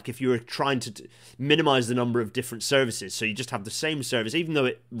look like if you were trying to minimize the number of different services. So you just have the same service, even though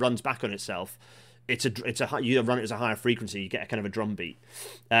it runs back on itself. You run it as a higher frequency, you get a kind of a drum beat.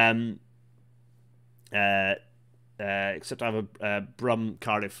 Except I have a Brum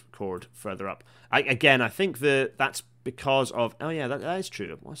Cardiff chord further up. I think that's because of... Oh, yeah, that is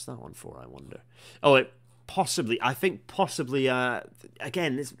true. What's that one for, I wonder? Oh,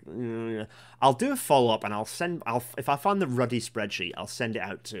 again, I'll do a follow-up and if I find the ruddy spreadsheet, I'll send it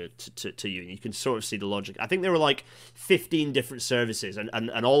out to you, and you can sort of see the logic. I think there were like 15 different services, and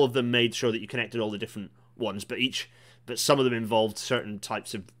all of them made sure that you connected all the different ones, but some of them involved certain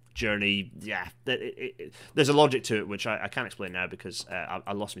types of journey. Yeah, there's a logic to it which I can't explain now because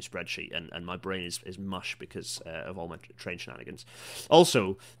I lost my spreadsheet and my brain is mush because of all my train shenanigans.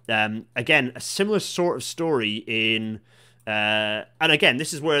 Also, again, a similar sort of story in and again,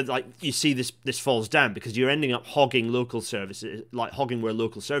 this is where like you see this falls down because you're ending up hogging local services, like hogging where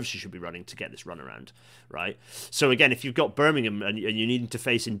local services should be running to get this runaround, right? So again, if you've got Birmingham and you need to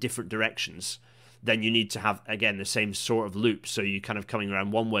face in different directions, then you need to have again the same sort of loop. So you kind of coming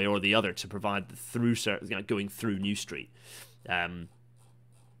around one way or the other to provide the through, going through New Street.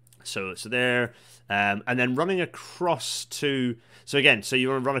 So there, and then running across to so you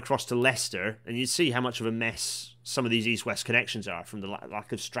want to run across to Leicester, and you see how much of a mess some of these east-west connections are from the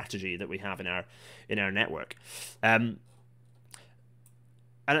lack of strategy that we have in our network. And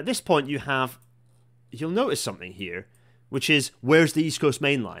at this point, you'll notice something here, which is where's the East Coast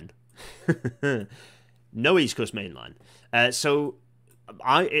Main Line? No East Coast Main Line. So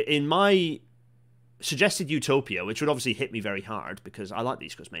in my suggested utopia, which would obviously hit me very hard because I like the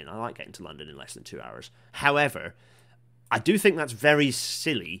East Coast Main Line, I like getting to London in less than 2 hours. However, I do think that's very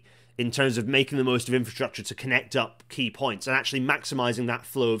silly in terms of making the most of infrastructure to connect up key points and actually maximizing that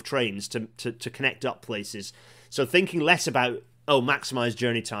flow of trains to connect up places. So thinking less about, maximize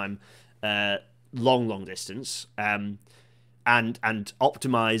journey time, long distance, and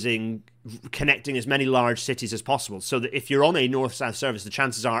optimizing connecting as many large cities as possible so that if you're on a north-south service, the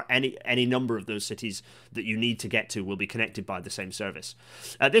chances are any number of those cities that you need to get to will be connected by the same service.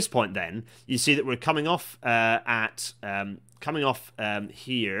 At this point then, you see that we're coming off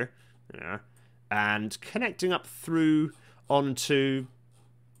here and connecting up through onto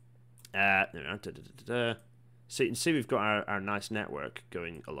so you can see we've got our nice network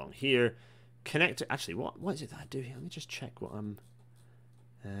going along here. Actually, what is it that I do here? Let me just check what I'm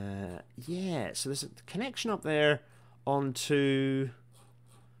so there's a connection up there onto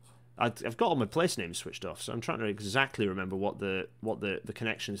I've got all my place names switched off, so I'm trying to exactly remember what the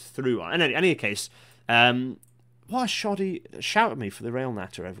connections through are. And in any case, what a shoddy shout at me for the rail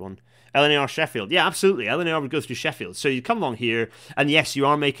natter, everyone. LNER Sheffield. Yeah, absolutely. LNER would go through Sheffield. So you come along here, and yes, you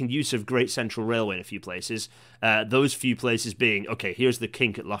are making use of Great Central Railway in a few places. Those few places being, okay, here's the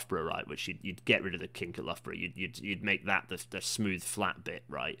kink at Loughborough, right, which you'd get rid of the kink at Loughborough. You'd make that the smooth, flat bit,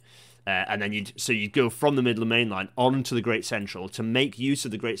 right? And then you'd go from the Midland Main Line onto the Great Central to make use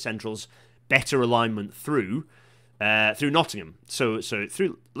of the Great Central's better alignment through Nottingham. So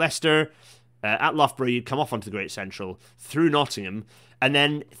through Leicester, at Loughborough, you'd come off onto the Great Central, through Nottingham, and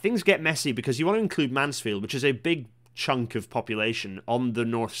then things get messy because you want to include Mansfield, which is a big chunk of population on the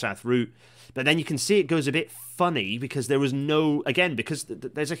north-south route. But then you can see it goes a bit funny because there was because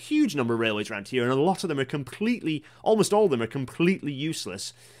there's a huge number of railways around here, and a lot of them are almost all of them are completely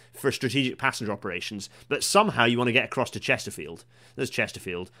useless for strategic passenger operations. But somehow you want to get across to Chesterfield. There's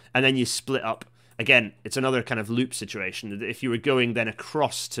Chesterfield, and then you split up. Again, it's another kind of loop situation. If you were going then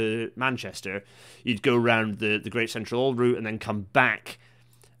across to Manchester, you'd go around the Great Central Old route and then come back,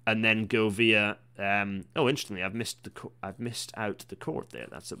 and then go via. Interestingly, I've missed out the court there.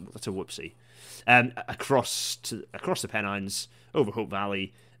 That's a whoopsie. Across the Pennines, over Hope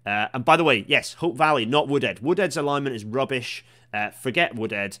Valley, and by the way, yes, Hope Valley, not Woodhead. Woodhead's alignment is rubbish. Forget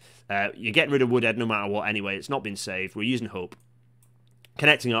Woodhead. You're getting rid of Woodhead no matter what. Anyway, it's not been saved. We're using Hope.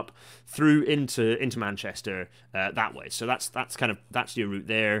 Connecting up through into Manchester that way. So that's your route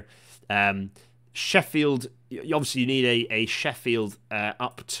there. Sheffield, obviously you need a Sheffield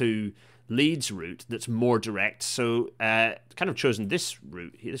up to Leeds route that's more direct. So kind of chosen this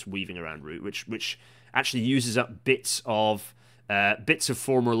route here, this weaving around route, which actually uses up bits of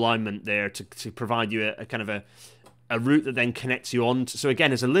former alignment there to provide you a kind of a route that then connects you on. So again,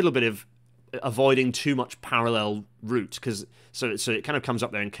 there's a little bit of avoiding too much parallel route because so it kind of comes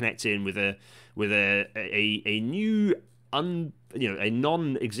up there and connects in with a new a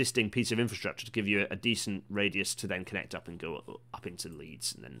non-existing piece of infrastructure to give you a decent radius to then connect up and go up into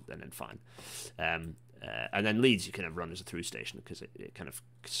Leeds and then fine. And then Leeds you kind of run as a through station because it kind of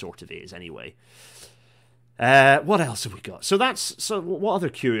sort of is anyway. What else have we got? So what other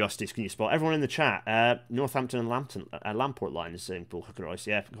curiosities can you spot? Everyone in the chat, Northampton and Lamport line is saying Bull Hooker Royce,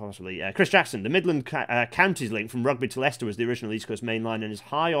 yeah, possibly. Chris Jackson, the Midland Counties link from Rugby to Leicester was the original East Coast Main Line and is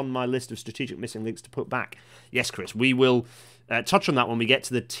high on my list of strategic missing links to put back. Yes, Chris, we will touch on that when we get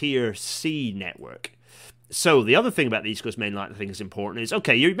to the Tier C network. So the other thing about the East Coast Main Line I think is important is,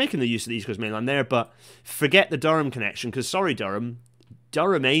 okay, you're making the use of the East Coast Main Line there, but forget the Durham connection, because sorry, Durham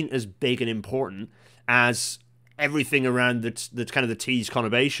ain't as big and important as everything around the kind of the Tees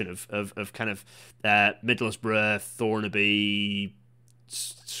conurbation of kind of Middlesbrough, Thornaby,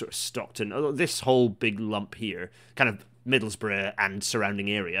 sort of Stockton, this whole big lump here, kind of Middlesbrough and surrounding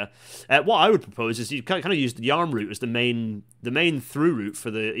area. What I would propose is you kind of use the Yarm route as the main through route for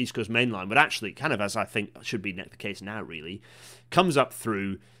the East Coast Main Line, but actually, kind of as I think should be the case now, really, comes up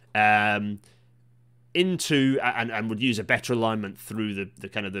through into and would use a better alignment through the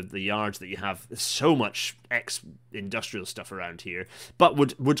kind of the yards that you have. There's so much ex-industrial stuff around here, but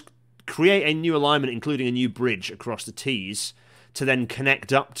would create a new alignment, including a new bridge across the Tees, to then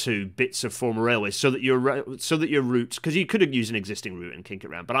connect up to bits of former railways, so that your routes, because you could use an existing route and kink it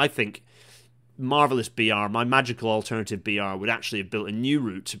around, but I think Marvellous BR, my magical alternative BR, would actually have built a new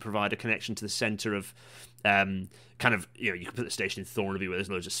route to provide a connection to the centre of kind of, you could put the station in Thornaby where there's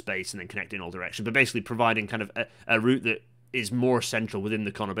loads of space and then connect in all directions, but basically providing kind of a route that is more central within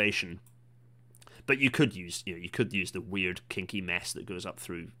the conurbation. But you could use, the weird kinky mess that goes up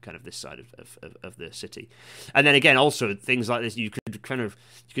through kind of this side of the city, and then again, also things like this, you could kind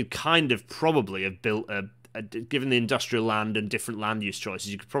of probably have built given the industrial land and different land use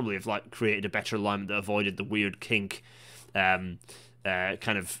choices, you could probably have created a better alignment that avoided the weird kink, in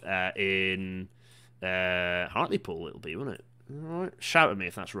Hartlepool. It'll be, won't it? All right, shout at me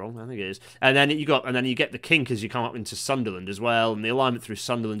if that's wrong. I think it is. And then you get the kink as you come up into Sunderland as well, and the alignment through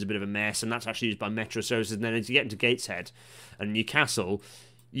Sunderland's a bit of a mess, and that's actually used by Metro services. And then as you get into Gateshead and Newcastle,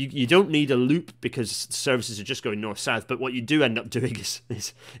 you don't need a loop because services are just going north-south. But what you do end up doing is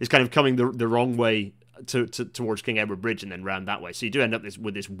kind of coming the wrong way towards King Edward Bridge and then round that way. So you do end up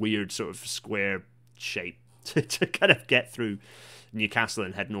with this weird sort of square shape to kind of get through Newcastle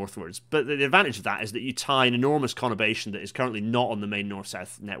and head northwards. But the advantage of that is that you tie an enormous conurbation that is currently not on the main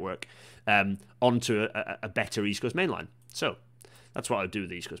north-south network onto a better East Coast Main Line. So that's what I would do with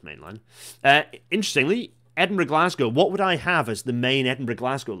the East Coast Main Line. Interestingly, Edinburgh-Glasgow, what would I have as the main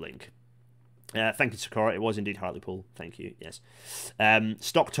Edinburgh-Glasgow link? Thank you, Sakura. It was indeed Hartlepool. Thank you. Yes.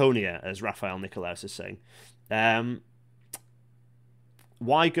 Stocktonia, as Raphael Nicolaus is saying.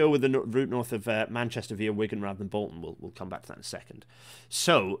 Why go with the route north of Manchester via Wigan rather than Bolton? We'll come back to that in a second.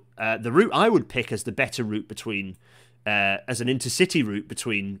 So, the route I would pick as the better route between, as an intercity route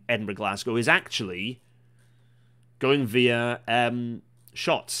between Edinburgh and Glasgow, is actually going via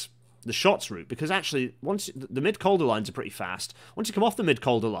Shotts. The Shotts route, because actually, once the mid-Calder lines are pretty fast. Once you come off the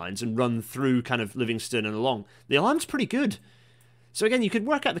mid-Calder lines and run through kind of Livingston and along, the alignment's pretty good. So again, you could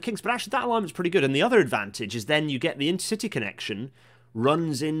work out the kinks, but actually that alignment's pretty good. And the other advantage is then you get the intercity connection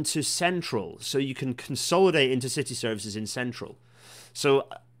runs into Central, so you can consolidate intercity services in Central. So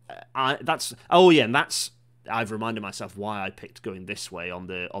I've reminded myself why I picked going this way on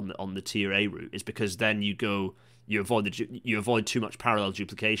the Tier A route, is because then you avoid too much parallel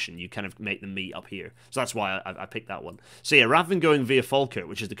duplication. You kind of make them meet up here. So that's why I picked that one. So yeah, rather than going via Falkirk,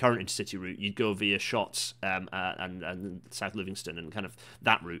 which is the current intercity route, you'd go via Shotts and South Livingston and kind of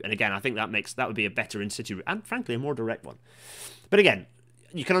that route. And again, I think that would be a better intercity route, and frankly a more direct one. But again,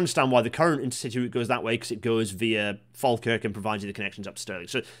 you can understand why the current intercity route goes that way, because it goes via Falkirk and provides you the connections up to Stirling.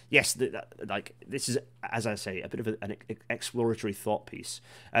 So yes, this is, as I say, a bit of an exploratory thought piece.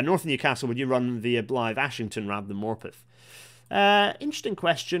 North of Newcastle, would you run via Blythe Ashington rather than Morpeth? Interesting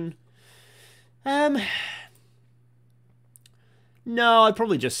question. No, I'd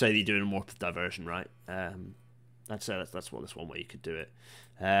probably just say that you're doing a Morpeth diversion, right? I'd say that's one way you could do it.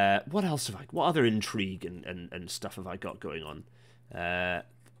 What else have what other intrigue and stuff have I got going on?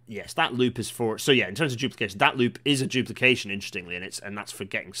 Yes, that loop is for... So yeah, in terms of duplication, that loop is a duplication, interestingly, and that's for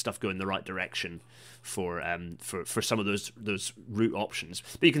getting stuff going the right direction for some of those route options.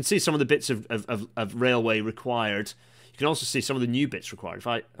 But you can see some of the bits of railway required. You can also see some of the new bits required.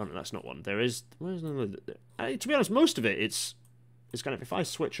 Oh no, that's not one. There is... To be honest, most of it's kind of... If I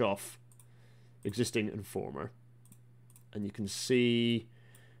switch off existing and former, and you can see...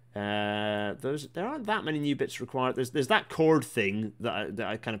 there aren't that many new bits required. There's that chord thing that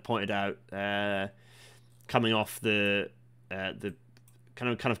I kind of pointed out, coming off the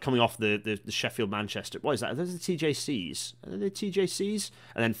coming off the Sheffield Manchester. What is that? Are those the TJCs? Are they the TJCs?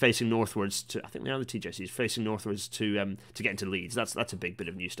 And then facing northwards to, I think they are the TJCs, facing northwards to get into Leeds. That's a big bit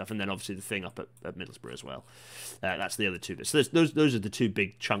of new stuff. And then obviously the thing up at Middlesbrough as well. That's the other two bits. So those are the two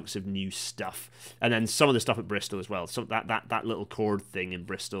big chunks of new stuff. And then some of the stuff at Bristol as well. So that little chord thing in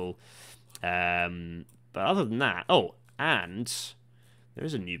Bristol. But other than that, and there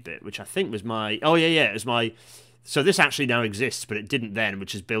is a new bit which I think was my. It was my. So this actually now exists, but it didn't then,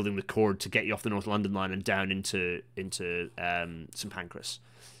 which is building the chord to get you off the North London line and down into St Pancras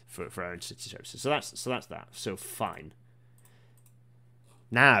for our intercity services. So that's that. So fine.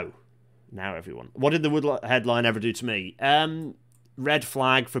 Now everyone, what did the Woodhead line ever do to me? Red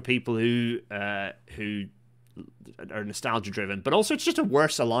flag for people who are nostalgia driven, but also it's just a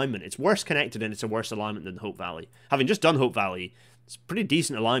worse alignment. It's worse connected and it's a worse alignment than Hope Valley. Having just done Hope Valley, it's pretty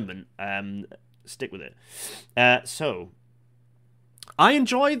decent alignment. Stick with it. So I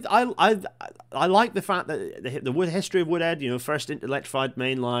enjoyed. I like the fact that the history of Woodhead, first electrified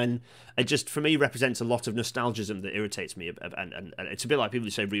main line, it just for me represents a lot of nostalgism that irritates me, and it's a bit like people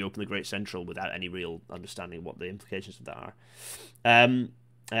who say reopen the Great Central without any real understanding of what the implications of that are.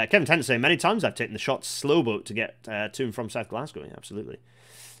 Kevin Tennant saying many times I've taken the Shotts slow boat to get to and from South Glasgow. Yeah, absolutely.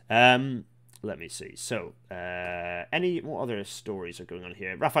 Let me see. So, what other stories are going on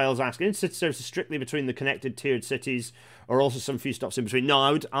here? Raphael's asking, intercity services strictly between the connected tiered cities, or also some few stops in between?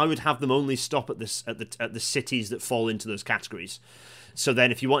 No, I would have them only stop at the cities that fall into those categories. So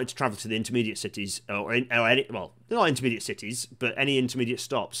then, if you wanted to travel to the intermediate cities, or any, well, not intermediate cities, but any intermediate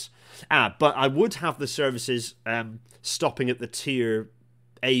stops, but I would have the services stopping at the tier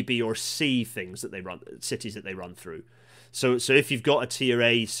A, B, or C things that they run, cities that they run through. So if you've got a tier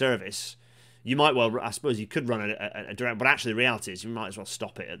A service, you might well, I suppose you could run a direct, but actually the reality is you might as well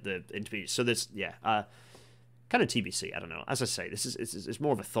stop it at the intermediate. So there's, kind of TBC, I don't know. As I say, it's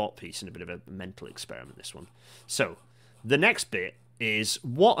more of a thought piece and a bit of a mental experiment, this one. So the next bit is,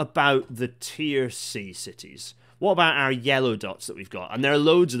 what about the tier C cities? What about our yellow dots that we've got? And there are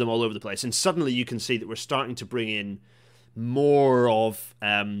loads of them all over the place. And suddenly you can see that we're starting to bring in more of,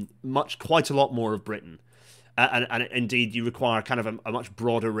 quite a lot more of Britain. And indeed, you require kind of a much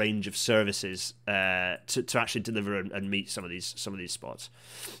broader range of services to actually deliver and meet some of these spots.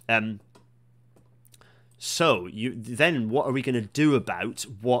 So then what are we going to do about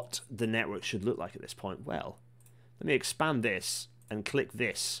what the network should look like at this point? Well, let me expand this and click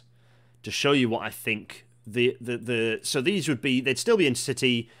this to show you what I think so these would be, they'd still be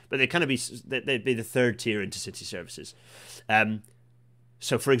intercity, but they'd be the third tier intercity services.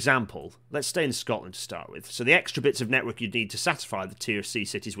 So, for example, let's stay in Scotland to start with. So the extra bits of network you'd need to satisfy the tier C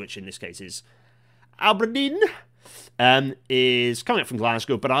cities, which in this case is Aberdeen, is coming up from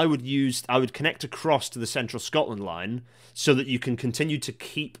Glasgow, but I would connect across to the Central Scotland line so that you can continue to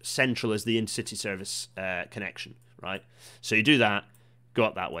keep Central as the intercity service connection, right? So you do that, go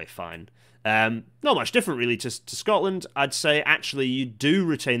up that way, fine. Not much different really to Scotland. I'd say actually you do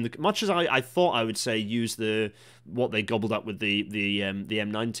retain much as I thought I would say use what they gobbled up with the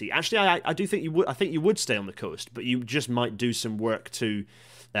M90. Actually, I do think you would. I think you would stay on the coast, but you just might do some work to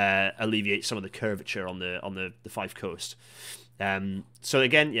alleviate some of the curvature on the Fife coast. So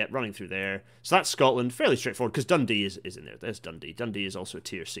again, yeah, running through there. So that's Scotland, fairly straightforward because Dundee is in there. There's Dundee. Dundee is also a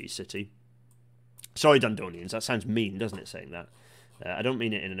tier C city. Sorry, Dundonians. That sounds mean, doesn't it? Saying that. I don't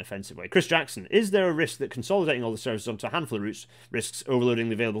mean it in an offensive way. Chris Jackson, is there a risk that consolidating all the services onto a handful of routes risks overloading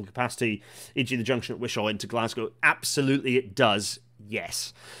the available capacity, e.g. the junction at Wishaw into Glasgow? Absolutely it does,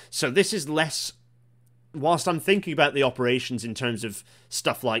 yes. So this is less, whilst I'm thinking about the operations in terms of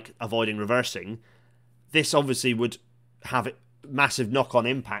stuff like avoiding reversing, this obviously would have massive knock-on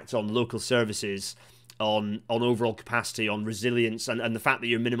impacts on local services, on overall capacity, on resilience, and the fact that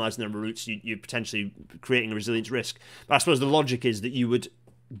you're minimising the number of routes, you're potentially creating a resilience risk. But I suppose the logic is that you would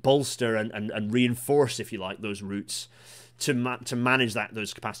bolster and reinforce, if you like, those routes to manage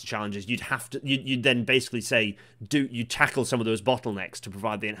those capacity challenges. You'd then basically say, you tackle some of those bottlenecks to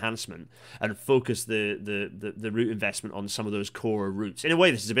provide the enhancement and focus the route investment on some of those core routes. In a way,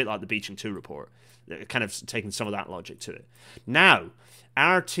 this is a bit like the Beeching 2 report, kind of taking some of that logic to it. Now,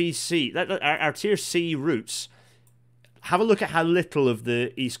 our tier C routes, have a look at how little of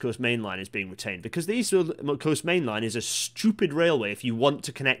the East Coast Main Line is being retained, because the East Coast Main Line is a stupid railway if you want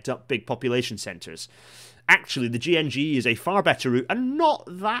to connect up big population centres. Actually, the GNG is a far better route and not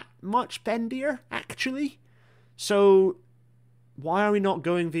that much bendier, actually. So why are we not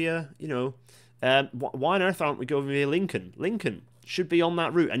going via, why on earth aren't we going via Lincoln? Lincoln should be on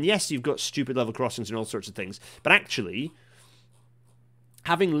that route. And yes, you've got stupid level crossings and all sorts of things, but actually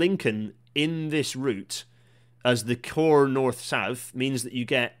having Lincoln in this route as the core north-south means that you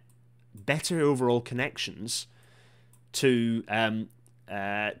get better overall connections to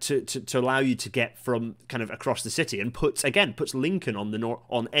allow you to get from kind of across the city, and puts Lincoln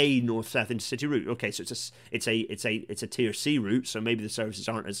on a north-south intercity route. Okay, so it's a tier C route, so maybe the services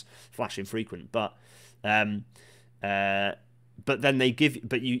aren't as flashy and frequent, but then you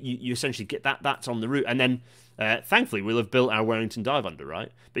essentially get that's on the route, and then thankfully we'll have built our Warrington dive under,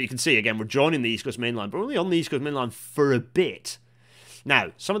 right? But you can see again we're joining the East Coast Main Line, but we're only on the East Coast Main Line for a bit.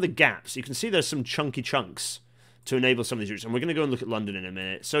 Now, some of the gaps, you can see there's some chunky chunks to enable some of these routes, and we're going to go and look at London in a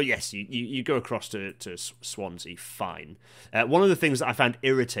minute. So yes, you go across to Swansea, fine. One of the things that I found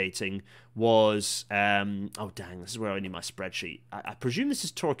irritating was, oh dang, this is where I need my spreadsheet. I presume this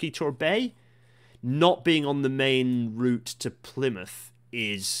is Torquay Torbay. not being on the main route to Plymouth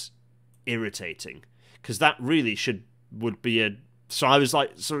is irritating, because that really would be a. So I was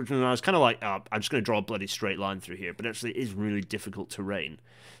like, I was kind of like, oh, I'm just going to draw a bloody straight line through here, but actually it is really difficult terrain.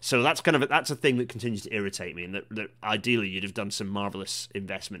 So that's that's a thing that continues to irritate me, and that ideally you'd have done some marvelous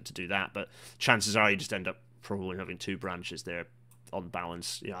investment to do that, but chances are you just end up probably having 2 branches there on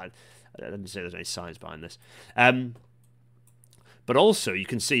balance. You know, I didn't say there's any science behind this. But also you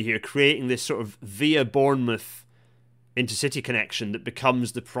can see here creating this sort of via Bournemouth intercity connection that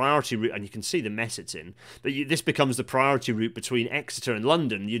becomes the priority route, and you can see the mess it's in, but this becomes the priority route between Exeter and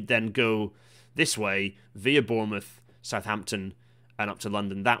London. You'd then go this way via Bournemouth, Southampton, and up to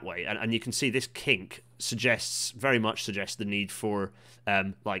London that way, and you can see this kink very much suggests the need for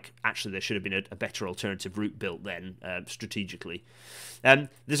like, actually there should have been a better alternative route built then, strategically.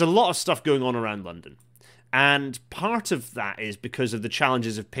 There's a lot of stuff going on around London, and part of that is because of the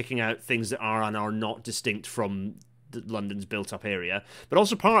challenges of picking out things that are and are not distinct from London's built-up area, but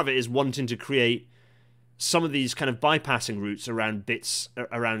also part of it is wanting to create some of these kind of bypassing routes around bits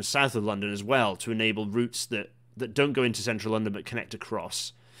around south of London as well, to enable routes that don't go into central London but connect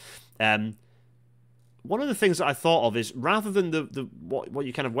across. One of the things that I thought of is, rather than what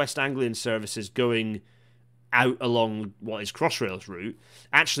you kind of West Anglian services going out along what is Crossrail's route,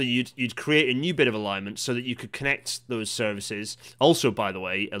 actually you'd create a new bit of alignment so that you could connect those services. Also, by the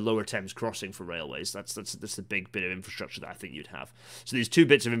way, a lower Thames crossing for railways. That's the big bit of infrastructure that I think you'd have. So these 2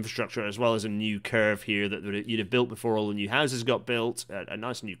 bits of infrastructure, as well as a new curve here that you'd have built before all the new houses got built, a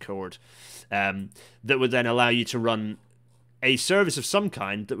nice new chord, that would then allow you to run a service of some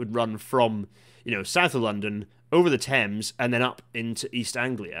kind that would run from, you know, south of London over the Thames and then up into East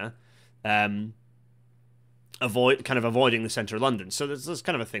Anglia. Avoiding the centre of London. So there's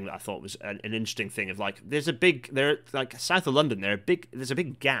kind of a thing that I thought was an interesting thing of, like, south of London, there's a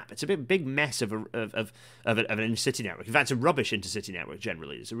big gap. It's a big mess of an intercity network. In fact, it's a rubbish intercity network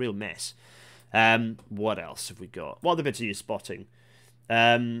generally. It's a real mess. What else have we got? What other bits are you spotting?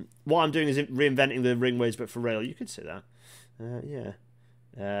 What I'm doing is reinventing the ringways, but for rail. You could say that. Yeah.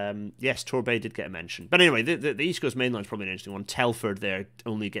 Yes, Torbay did get a mention. But anyway, the East Coast Main Line is probably an interesting one. Telford there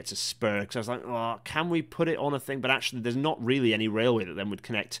only gets a spur, because I was like, oh, can we put it on a thing? But actually, there's not really any railway that then would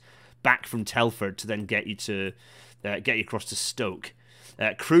connect back from Telford to then get you across to Stoke.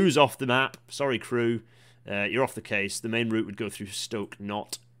 Crewe's off the map. Sorry, Crewe. You're off the case. The main route would go through Stoke,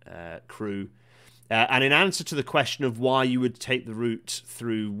 not Crewe. And in answer to the question of why you would take the route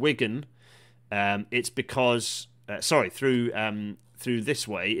through Wigan, it's because... through this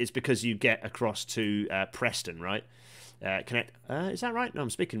way, it's because you get across to Preston, right? Is that right? No,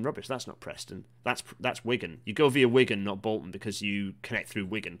 I'm speaking rubbish. That's not Preston. That's Wigan. You go via Wigan, not Bolton, because you connect through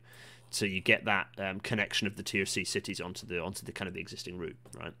Wigan, so you get that connection of the Tier C cities onto the kind of the existing route,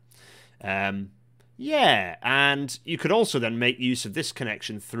 right? Yeah, and you could also then make use of this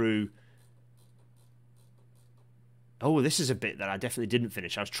connection through. Oh, this is a bit that I definitely didn't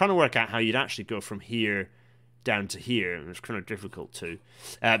finish. I was trying to work out how you'd actually go from here down to here, and it was kind of difficult too.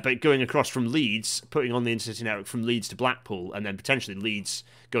 But going across from Leeds, putting on the intercity network from Leeds to Blackpool, and then potentially Leeds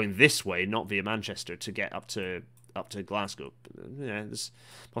going this way, not via Manchester, to get up to Glasgow. Yeah, there's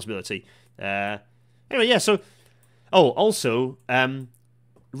a possibility. Anyway, yeah. So, also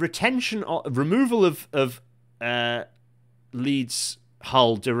removal of Leeds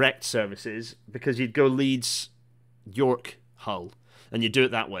Hull direct services, because you'd go Leeds York Hull, and you'd do it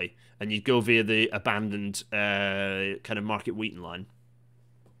that way. And you'd go via the abandoned kind of Market Wheaton line.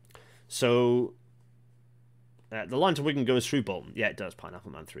 So the line to Wigan goes through Bolton. Yeah, it does. Pineapple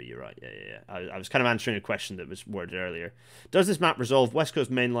Man 3, you're right. Yeah. I was kind of answering a question that was worded earlier. Does this map resolve West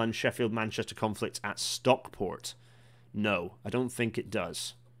Coast Main Line Sheffield-Manchester conflict at Stockport? No, I don't think it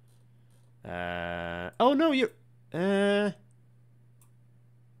does. Oh, no, you're...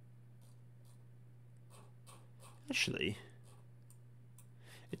 Actually...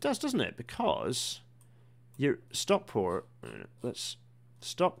 It does, doesn't it? Because your Stockport... Let's...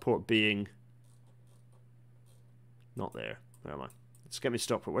 Stockport being... Not there. Where am I? Let's get me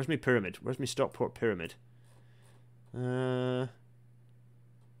Stockport. Where's my pyramid? Where's my Stockport pyramid?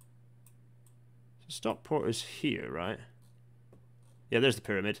 Stockport is here, right? Yeah, there's the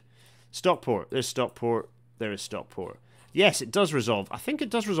pyramid. Stockport. There's Stockport. There is Stockport. Yes, it does resolve. I think it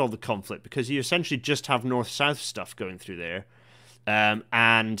does resolve the conflict, because you essentially just have north-south stuff going through there.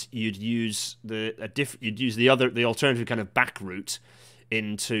 And you'd use the alternative kind of back route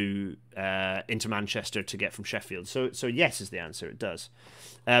into Manchester to get from Sheffield. So yes is the answer. It does.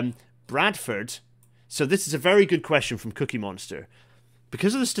 Bradford. So this is a very good question from Cookie Monster.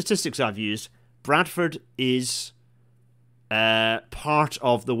 Because of the statistics I've used, Bradford is part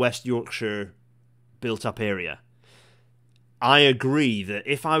of the West Yorkshire built-up area. I agree that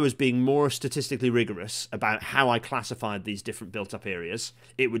if I was being more statistically rigorous about how I classified these different built-up areas,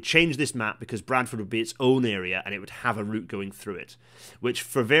 it would change this map because Bradford would be its own area and it would have a route going through it, which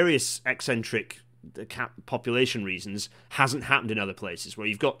for various eccentric population reasons hasn't happened in other places. Where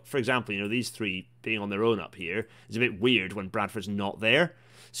you've got, for example, these three being on their own up here is a bit weird when Bradford's not there.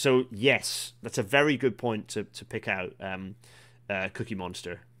 So yes, that's a very good point to pick out, Cookie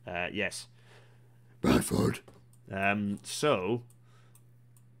Monster. Yes. Bradford. What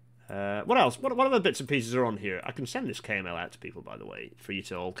else? What other bits and pieces are on here? I can send this KML out to people, by the way, for you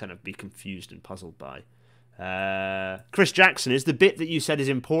to all kind of be confused and puzzled by. Chris Jackson, is the bit that you said is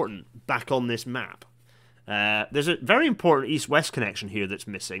important back on this map? There's a very important east-west connection here that's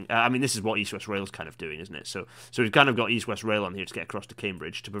missing. I mean, this is what East West Rail's kind of doing, isn't it? So we've kind of got East West Rail on here to get across to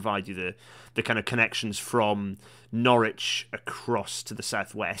Cambridge to provide you the kind of connections from Norwich across to the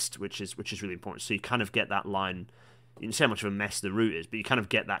southwest, which is really important. So you kind of get that line. You can see how much of a mess the route is, but you kind of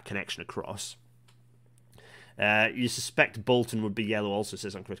get that connection across. You suspect Bolton would be yellow also,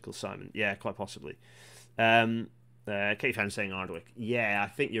 says Uncritical Simon. Yeah, quite possibly. Katie Fan saying Ardwick. Yeah, I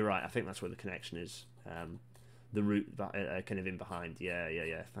think you're right. I think that's where the connection is. The route kind of in behind.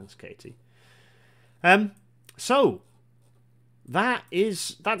 Yeah. Thanks, Katie. So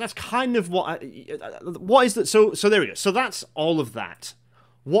that's kind of what is that? So there we go. So that's all of that.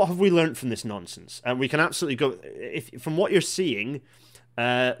 What have we learned from this nonsense? And we can absolutely go from what you're seeing.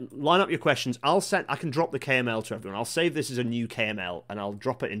 Line up your questions. I can drop the KML to everyone. I'll save this as a new KML and I'll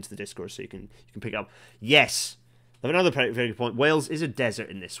drop it into the Discord so you can pick it up. Yes, I have another very good point. Wales is a desert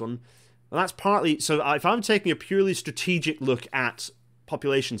in this one. Well, that's partly so. If I'm taking a purely strategic look at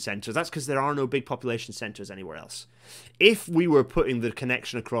population centres, that's because there are no big population centres anywhere else. If we were putting the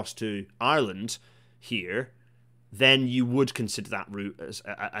connection across to Ireland here, then you would consider that route as,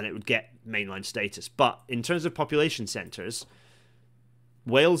 and it would get mainline status. But in terms of population centres,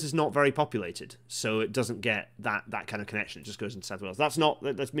 Wales is not very populated, so it doesn't get that kind of connection. It just goes into South Wales. That's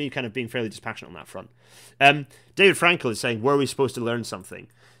me kind of being fairly dispassionate on that front. David Frankel is saying, were we supposed to learn something?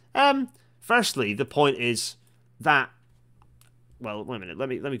 Firstly, the point is that. Well, wait a minute. Let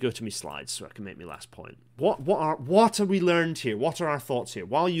me go to my slides so I can make my last point. What are we learned here? What are our thoughts here?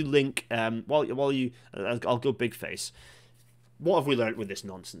 While you link, I'll go big face. What have we learned with this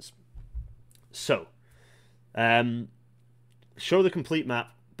nonsense? So, show the complete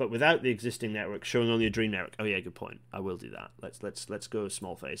map, but without the existing network, showing only a dream network. Oh yeah, good point. I will do that. Let's go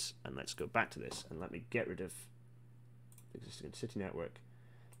small face and let's go back to this and let me get rid of the existing city network.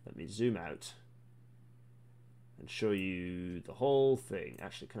 Let me zoom out and show you the whole thing.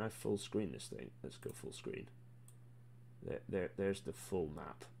 Actually, can I full screen this thing? Let's go full screen. There's the full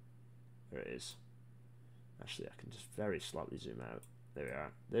map. There it is. Actually, I can just very slightly zoom out. There we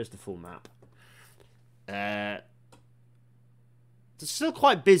are. There's the full map. It's still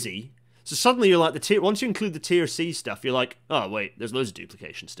quite busy. So suddenly you're like once you include the tier C stuff, you're like, oh wait, there's loads of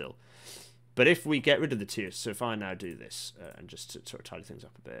duplication still. But if we get rid of the tiers, so if I now do this and just to sort of tidy things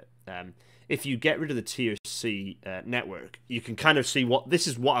up a bit, if you get rid of the tier C network, you can kind of see this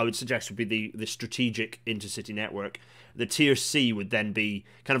is what I would suggest would be the strategic intercity network. The tier C would then be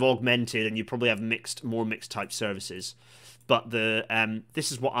kind of augmented, and you probably have more mixed type services. But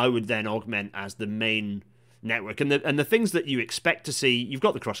this is what I would then augment as the main network, and the things that you expect to see. You've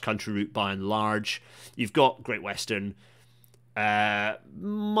got the cross country route by and large. You've got Great Western.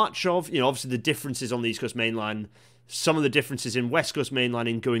 Much of, obviously the differences on the East Coast Main Line, some of the differences in West Coast Main Line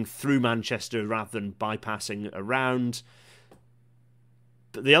in going through Manchester rather than bypassing around.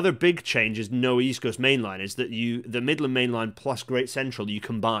 But the other big change is no East Coast Main Line is that the Midland Main Line plus Great Central you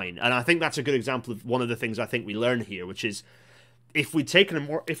combine, and I think that's a good example of one of the things I think we learn here, which is if we'd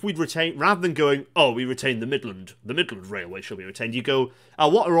retained, rather than going, oh, we retained the Midland Railway shall be retained, you go,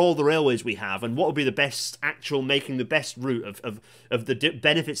 what are all the railways we have, and what would be the best making the best route of the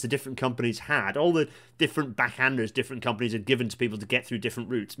benefits the different companies had, all the different backhanders different companies had given to people to get through different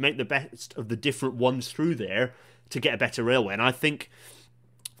routes, make the best of the different ones through there to get a better railway. And I think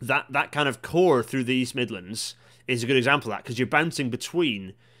that kind of core through the East Midlands is a good example of that, because you're bouncing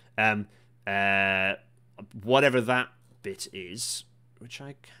between whatever that bit is, which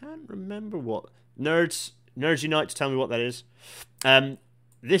I can't remember what. Nerds unite to tell me what that is.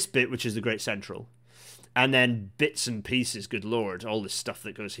 This bit, which is the Great Central, and then bits and pieces, good lord, all this stuff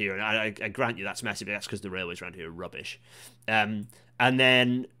that goes here, and I grant you that's messy, but that's because the railways around here are rubbish. And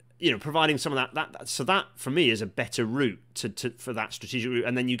then providing some of that so that for me is a better route for that strategic route.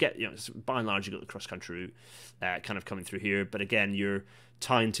 And then you get, by and large, you got the cross country route kind of coming through here, but again you're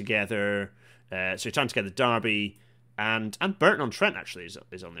tying together Derby and Burton on Trent actually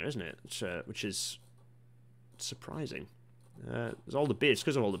is on there, isn't it? Which is surprising. It's all the beer. It's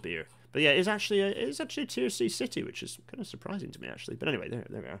because of all the beer. But yeah, it's actually a tier C city, which is kind of surprising to me actually. But anyway, there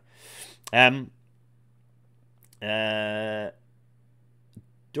we are.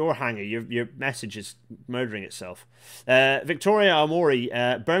 Door hanger, your message is murdering itself. Victoria Amori,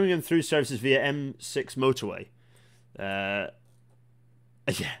 Birmingham through services via M6 motorway. Yeah.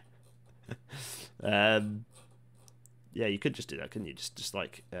 Yeah, you could just do that, couldn't you? Just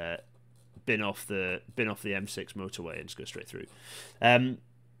like bin off the M6 motorway and just go straight through.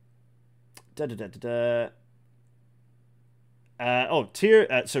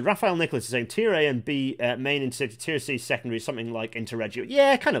 So Raphael Nicholas is saying tier A and B main intercity, tier C secondary, something like interregio.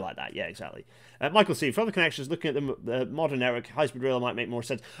 Yeah, kind of like that. Yeah, exactly. Michael C. For other connections, looking at the modern network, high-speed rail might make more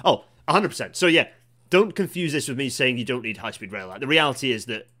sense. Oh, 100%. So yeah, don't confuse this with me saying you don't need high-speed rail. The reality is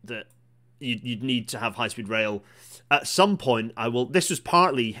that you'd need to have high-speed rail. At some point, this was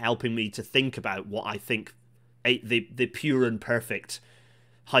partly helping me to think about what I think the pure and perfect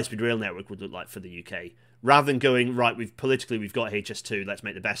high-speed rail network would look like for the UK. Rather than going, right, we've got HS2, let's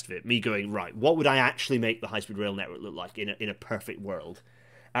make the best of it. Me going, right, what would I actually make the high-speed rail network look like in a perfect world?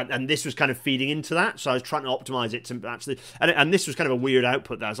 And this was kind of feeding into that, so I was trying to optimize it to actually... And this was kind of a weird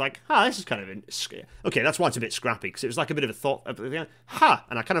output that I was like, this is kind of... Okay, that's why it's a bit scrappy, because it was like a bit of a thought...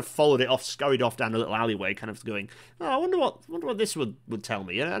 And I kind of followed it off, scurried off down a little alleyway, kind of going, I wonder what this would tell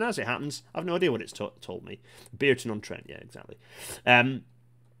me. And as it happens, I've no idea what it's told me. Beerton-on-Trent, yeah, exactly.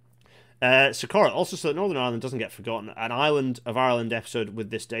 Sakura, also so that Northern Ireland doesn't get forgotten. An Island of Ireland episode with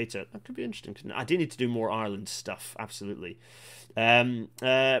this data. That could be interesting. I do need to do more Ireland stuff, absolutely.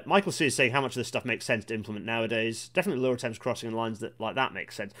 Michael C is saying how much of this stuff makes sense to implement nowadays. Definitely lower Thames crossing and lines like that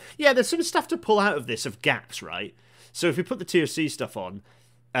makes sense. Yeah, there's some stuff to pull out of this, of gaps, right? So if we put the tier C stuff on,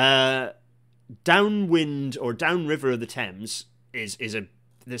 downwind or downriver of the Thames there's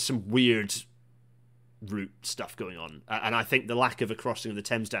some weird route stuff going on, and I think the lack of a crossing of the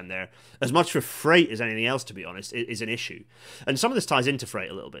Thames down there, as much for freight as anything else, to be honest, is an issue. And some of this ties into freight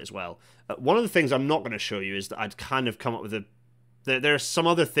a little bit as well. One of the things I'm not going to show you is that I'd kind of come up with there are some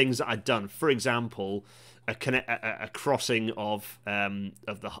other things that I'd done. For example, a crossing of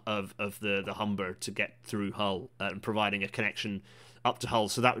the Humber to get through Hull, and providing a connection up to Hull,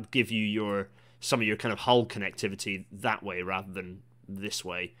 so that would give you some of your kind of Hull connectivity that way rather than this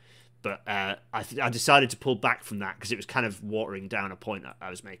way. But I decided to pull back from that because it was kind of watering down a point that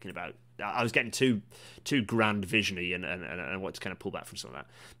I was making about... I was getting too grand visiony, and I wanted to kind of pull back from some of that.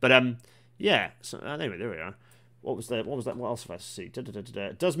 But yeah, so anyway, there we are. What was that? What else have I to see?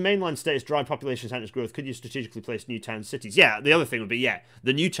 Does mainline status drive population centres growth? Could you strategically place new town cities? Yeah, the other thing would be,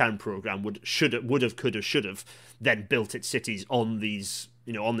 the new town programme would have, could have, should have then built its cities on these,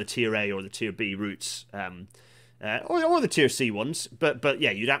 on the tier A or the tier B routes. Or the tier C ones, but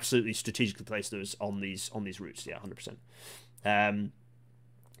yeah, you'd absolutely strategically place those on these routes. Yeah, 100%.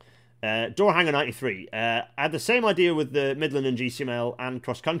 Doorhanger 93. I had the same idea with the Midland and GCML and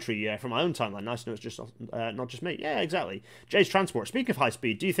cross country from my own timeline. Nice to know it's just not just me. Yeah, exactly. Jay's Transport. Speak of high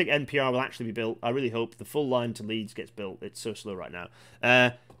speed, do you think NPR will actually be built? I really hope the full line to Leeds gets built. It's so slow right now.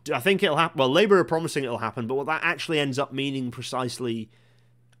 I think it'll happen. Well, Labour are promising it'll happen, but what that actually ends up meaning precisely,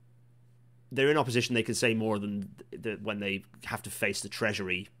 they're in opposition. They can say more than when they have to face the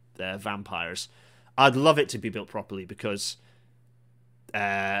Treasury vampires. I'd love it to be built properly because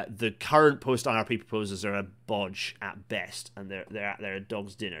the current post-IRP proposals are a bodge at best, and they're a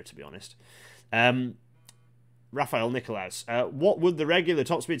dog's dinner, to be honest. Raphael Nicolaus, what would the regular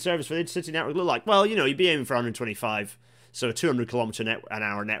top-speed service for the intercity network look like? Well, you'd be aiming for 125, so a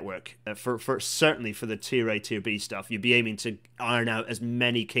 200-kilometre-an-hour network. For certainly for the Tier A, Tier B stuff, you'd be aiming to iron out as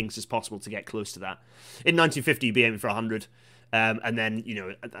many kinks as possible to get close to that. In 1950, you'd be aiming for 100. And then,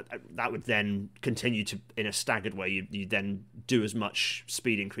 that would then continue to, in a staggered way, you then do as much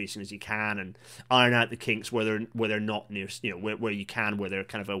speed increasing as you can and iron out the kinks where they're not near, where you can, where they're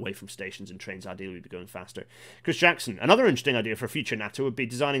kind of away from stations and trains ideally would be going faster. Chris Jackson, another interesting idea for future NATO would be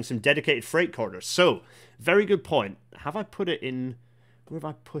designing some dedicated freight corridors. So, very good point. Have I put it in, where have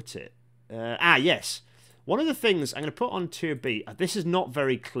I put it? Yes. One of the things I'm going to put on Tier B, this is not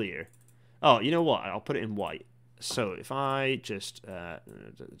very clear. Oh, you know what? I'll put it in white. So if I just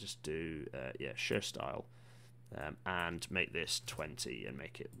do share style and make this 20 and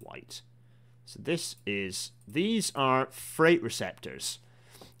make it white. So these are freight receptors,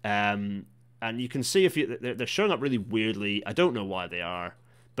 and you can see they're showing up really weirdly. I don't know why they are,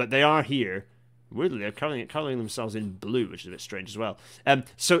 but they are here. Weirdly, they're coloring themselves in blue, which is a bit strange as well.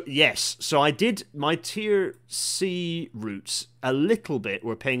 So I did my tier C routes a little bit.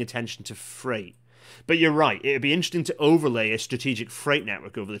 Were paying attention to freight. But you're right. It'd be interesting to overlay a strategic freight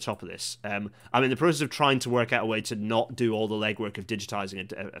network over the top of this. I'm in the process of trying to work out a way to not do all the legwork of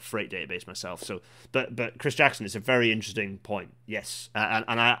digitizing a freight database myself. So, but Chris Jackson, it's a very interesting point. Yes, and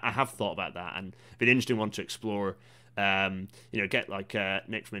I have thought about that, and been an interesting one to explore. Get like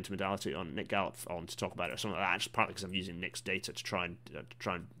Nick from Intermodality on, Nick Gallup on, to talk about it or something like that. Just partly because I'm using Nick's data to try and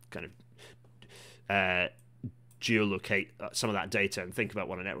kind of geolocate some of that data and think about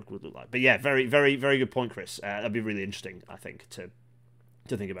what a network would look like. But yeah, very, very, very good point, Chris. That'd be really interesting, I think, to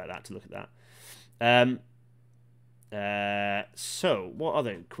think about that, to look at that. So what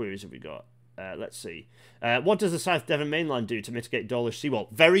other queries have we got? Let's see. What does the South Devon mainline do to mitigate Dawlish seawall?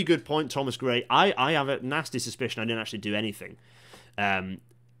 Very good point, Thomas Gray. I have a nasty suspicion I didn't actually do anything,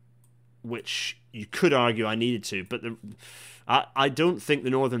 which you could argue I needed to, but I don't think the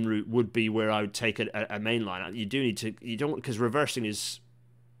northern route would be where I would take a main line. You do need to, you don't, because reversing is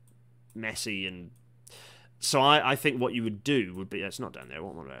messy, and so I think what you would do would be, it's not down there,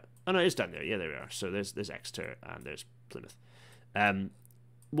 what am I about? Oh no, it's down there, yeah, there we are. So there's Exeter and there's Plymouth.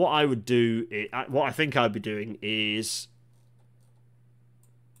 What I would do, what I think I would be doing is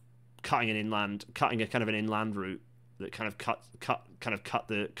cutting a kind of an inland route that kind of cut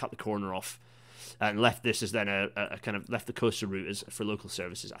the corner off, and left this as then a kind of left the coastal route as for local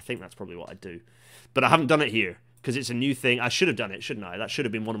services. I think that's probably what I'd do, but I haven't done it here because it's a new thing. I should have done it, shouldn't I? That should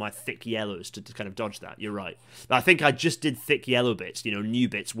have been one of my thick yellows to kind of dodge that. You're right. But I think I just did thick yellow bits, new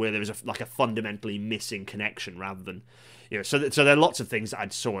bits where there was a fundamentally missing connection rather than, so there are lots of things that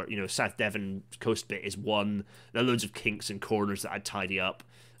I'd sort. South Devon coast bit is one. There are loads of kinks and corners that I'd tidy up.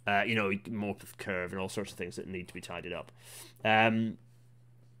 Morpeth curve and all sorts of things that need to be tidied up. Any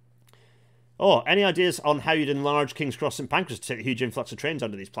ideas on how you'd enlarge King's Cross and Pancras to take a huge influx of trains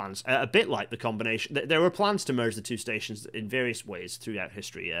under these plans? A bit like the combination. There were plans to merge the two stations in various ways throughout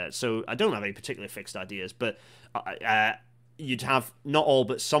history. So I don't have any particular fixed ideas, but you'd have, not all,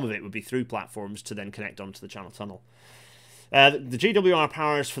 but some of it would be through platforms to then connect onto the Channel Tunnel. The GWR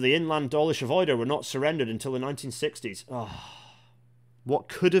powers for the inland Dawlish avoider were not surrendered until the 1960s. What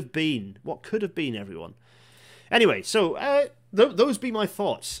could have been? What could have been, everyone? Anyway, so those be my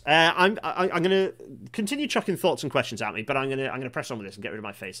thoughts. I'm going to continue chucking thoughts and questions at me, but I'm going to press on with this and get rid of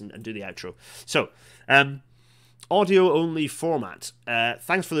my face and do the outro. So, audio only format.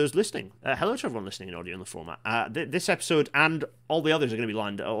 Thanks for those listening. Hello to everyone listening in audio only format. This episode and all the others are going to be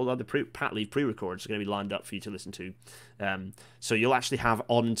lined up. All the other Pat Leave pre-records are going to be lined up for you to listen to. So you'll actually have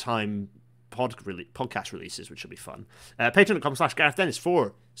on-time podcast releases, which will be fun. Patreon.com/Gareth Dennis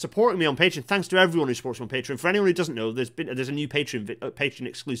for supporting me on Patreon. Thanks to everyone who supports me on Patreon. For anyone who doesn't know, there's a new Patreon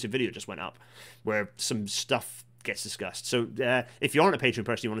exclusive video just went up where some stuff gets discussed. So if you aren't a Patreon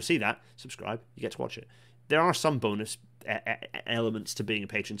person, you want to see that, subscribe. You get to watch it. There are some bonus elements to being a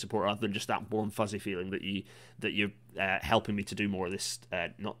Patreon supporter other than just that warm fuzzy feeling that you're helping me to do more of this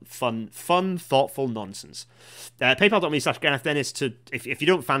not fun thoughtful nonsense. PayPal.me/Gareth Dennis to if you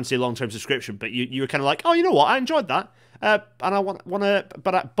don't fancy a long-term subscription, but you were kind of like, oh, you know what, I enjoyed that, and I want to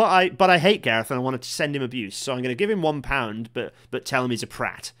but I hate Gareth and I wanted to send him abuse, so I'm going to give him £1 but tell him he's a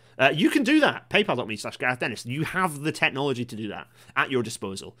prat. You can do that. PayPal.me/Gareth Dennis. You have the technology to do that at your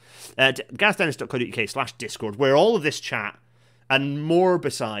disposal. GarethDennis.co.uk/Discord, where all of this chat and more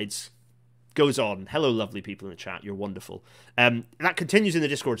besides goes on. Hello, lovely people in the chat. You're wonderful. That continues in the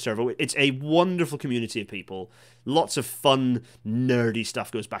Discord server. It's a wonderful community of people. Lots of fun, nerdy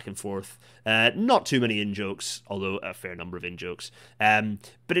stuff goes back and forth. Not too many in-jokes, although a fair number of in-jokes.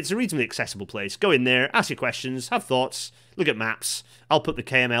 But it's a reasonably accessible place. Go in there, ask your questions, have thoughts, look at maps. I'll put the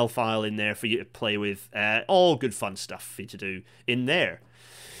KML file in there for you to play with. All good fun stuff for you to do in there.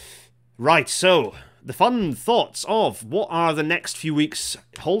 Right, so the fun thoughts of what are the next few weeks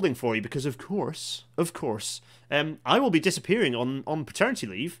holding for you, because of course, I will be disappearing on paternity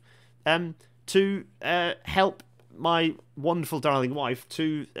leave to help my wonderful darling wife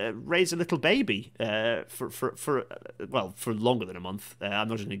to raise a little baby for longer than a month. I'm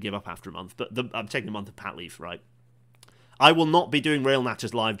not just going to give up after a month, but I'm taking a month of pat leave, right? I will not be doing Rail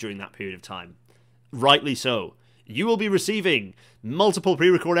Natters live during that period of time. Rightly so. You will be receiving multiple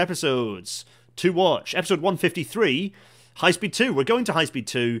pre-record episodes to watch. Episode 153, High Speed 2. We're going to High Speed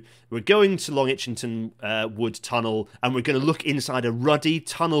 2. We're going to Long Itchington Wood Tunnel, and we're going to look inside a ruddy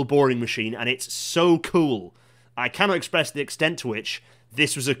tunnel boring machine, and it's so cool. I cannot express the extent to which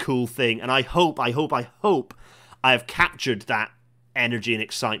this was a cool thing, and I hope I have captured that energy and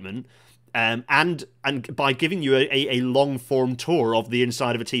excitement, and by giving you a long-form tour of the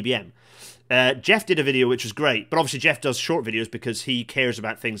inside of a TBM. Jeff did a video which was great, but obviously Jeff does short videos because he cares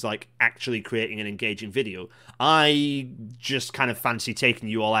about things like actually creating an engaging video. I just kind of fancy taking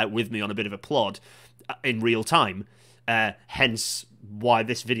you all out with me on a bit of a plod in real time. Hence why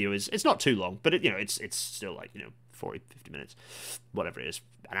this video is, it's not too long, but it's still like 40, 50 minutes, whatever it is,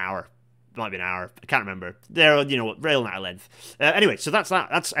 an hour. Might be an hour. I can't remember. They're rail natter length. Anyway, so that's that.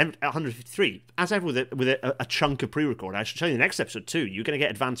 That's 153. As ever with a chunk of pre-record, I should tell you the next episode too. You're going to get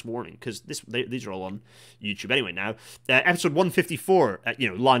advance warning because these are all on YouTube anyway now. Episode 154,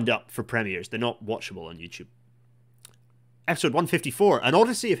 lined up for premieres. They're not watchable on YouTube. Episode 154, An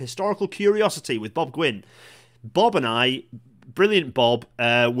Odyssey of Historical Curiosity with Bob Gwynn. Bob and I, brilliant Bob,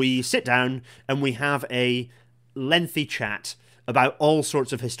 we sit down and we have a lengthy chat about all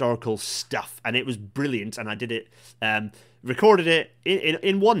sorts of historical stuff, and it was brilliant. And I did it, recorded it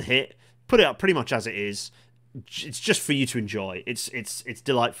in one hit, put it up pretty much as it is. It's just for you to enjoy. It's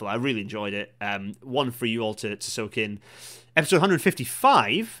delightful. I really enjoyed it. One for you all to soak in. Episode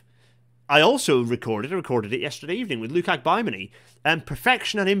 155, I also recorded it yesterday evening with Luke Agbaimani.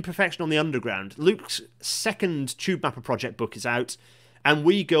 Perfection and Imperfection on the Underground. Luke's second Tube Mapper Project book is out, and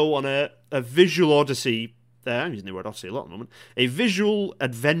we go on a visual odyssey. I'm using the word odyssey a lot at the moment. A visual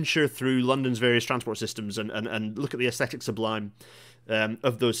adventure through London's various transport systems and look at the aesthetic sublime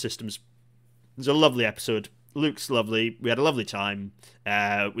of those systems. It's a lovely episode. Luke's lovely. We had a lovely time.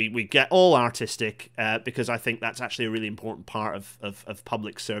 We get all artistic because I think that's actually a really important part of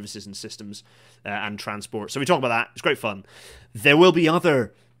public services and systems and transport. So we talk about that. It's great fun. There will be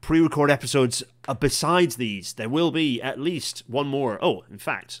other pre-record episodes besides these. There will be at least one more. Oh, in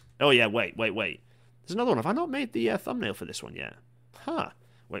fact. Oh, yeah, wait. There's another one. Have I not made the thumbnail for this one yet? Huh.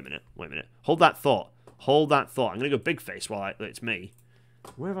 Wait a minute. Hold that thought. I'm going to go big face while it's me.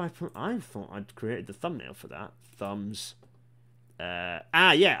 Where have I put... I thought I'd created the thumbnail for that. Thumbs.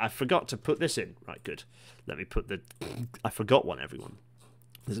 Yeah, I forgot to put this in. Right, good. Let me put the... I forgot one, everyone.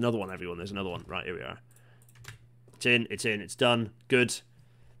 There's another one, everyone. There's another one. Right, here we are. It's in, it's done. Good.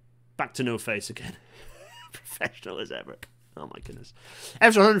 Back to no face again. Professional as ever. Oh my goodness.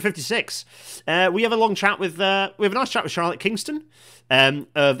 Episode 156. We have a long chat with... we have a nice chat with Charlotte Kingston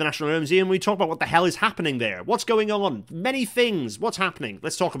of the National Rail Museum. We talk about what the hell is happening there. What's going on? Many things. What's happening?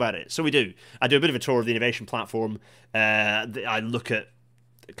 Let's talk about it. So we do. I do a bit of a tour of the innovation platform. I look at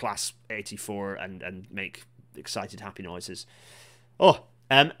Class 84 and make excited, happy noises. Oh,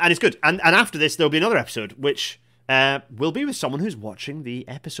 and it's good. And after this, there'll be another episode, which... will be with someone who's watching the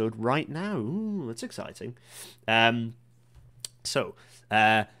episode right now. Ooh, that's exciting. So,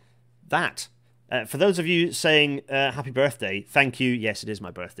 for those of you saying happy birthday, thank you. Yes, it is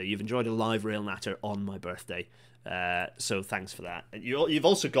my birthday. You've enjoyed a live rail natter on my birthday. So thanks for that. You've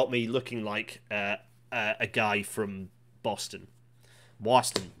also got me looking like a guy from Boston,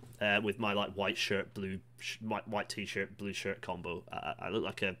 with my white shirt, white t-shirt, blue shirt combo. I look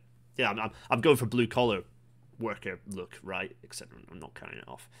like I'm going for blue collar worker look, right? Except I'm not carrying it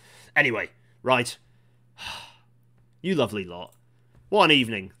off. Anyway, right. You lovely lot. What an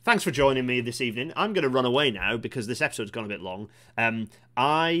evening. Thanks for joining me this evening. I'm going to run away now because this episode's gone a bit long.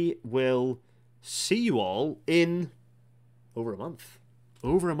 I will see you all in over a month.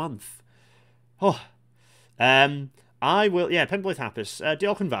 Oh. I will... Yeah, Penblwydd Hapus.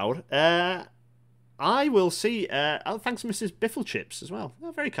 Diolch yn fawr. I will see... thanks Mrs. Bifflechips as well.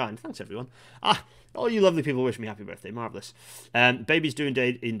 Oh, very kind. Thanks, everyone. All you lovely people wish me happy birthday. Marvellous. Babies do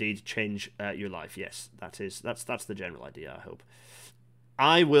indeed change your life. Yes, that's the general idea, I hope.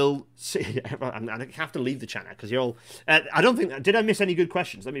 I will see... I have to leave the chat now because you're all... I don't think... Did I miss any good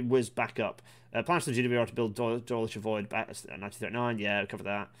questions? Let me whiz back up. Plans for the GWR to build Dawlish Avoid back 1939. Yeah, we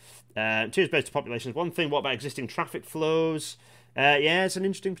covered that. Tiers based populations. One thing, what about existing traffic flows? Yeah, it's an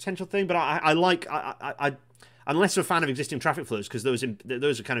interesting potential thing, but I'm less of a fan of existing traffic flows because those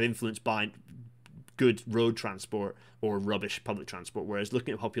are kind of influenced by good road transport or rubbish public transport, whereas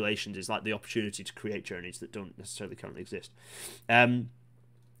looking at populations is like the opportunity to create journeys that don't necessarily currently exist. And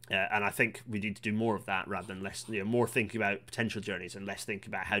I think we need to do more of that rather than less, more thinking about potential journeys and less thinking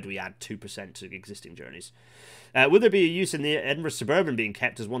about how do we add 2% to existing journeys. Will there be a use in the Edinburgh Suburban being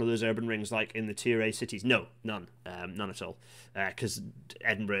kept as one of those urban rings like in the Tier A cities? No, none at all. Because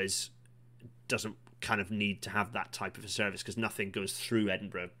Edinburgh doesn't kind of need to have that type of a service because nothing goes through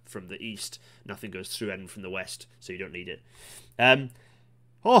Edinburgh from the east, nothing goes through Edinburgh from the west, so you don't need it.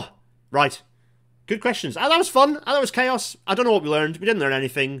 Oh, right. Good questions. That was fun. That was chaos. I don't know what we learned. We didn't learn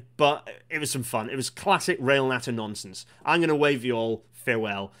anything, but it was some fun. It was classic rail natter nonsense. I'm going to wave you all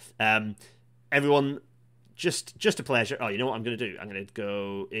farewell. Everyone, just a pleasure. Oh, you know what I'm going to do? I'm going to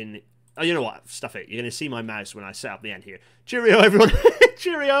go in... Oh, you know what? Stuff it. You're going to see my mouse when I set up the end here. Cheerio, everyone.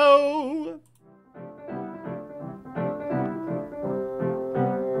 Cheerio.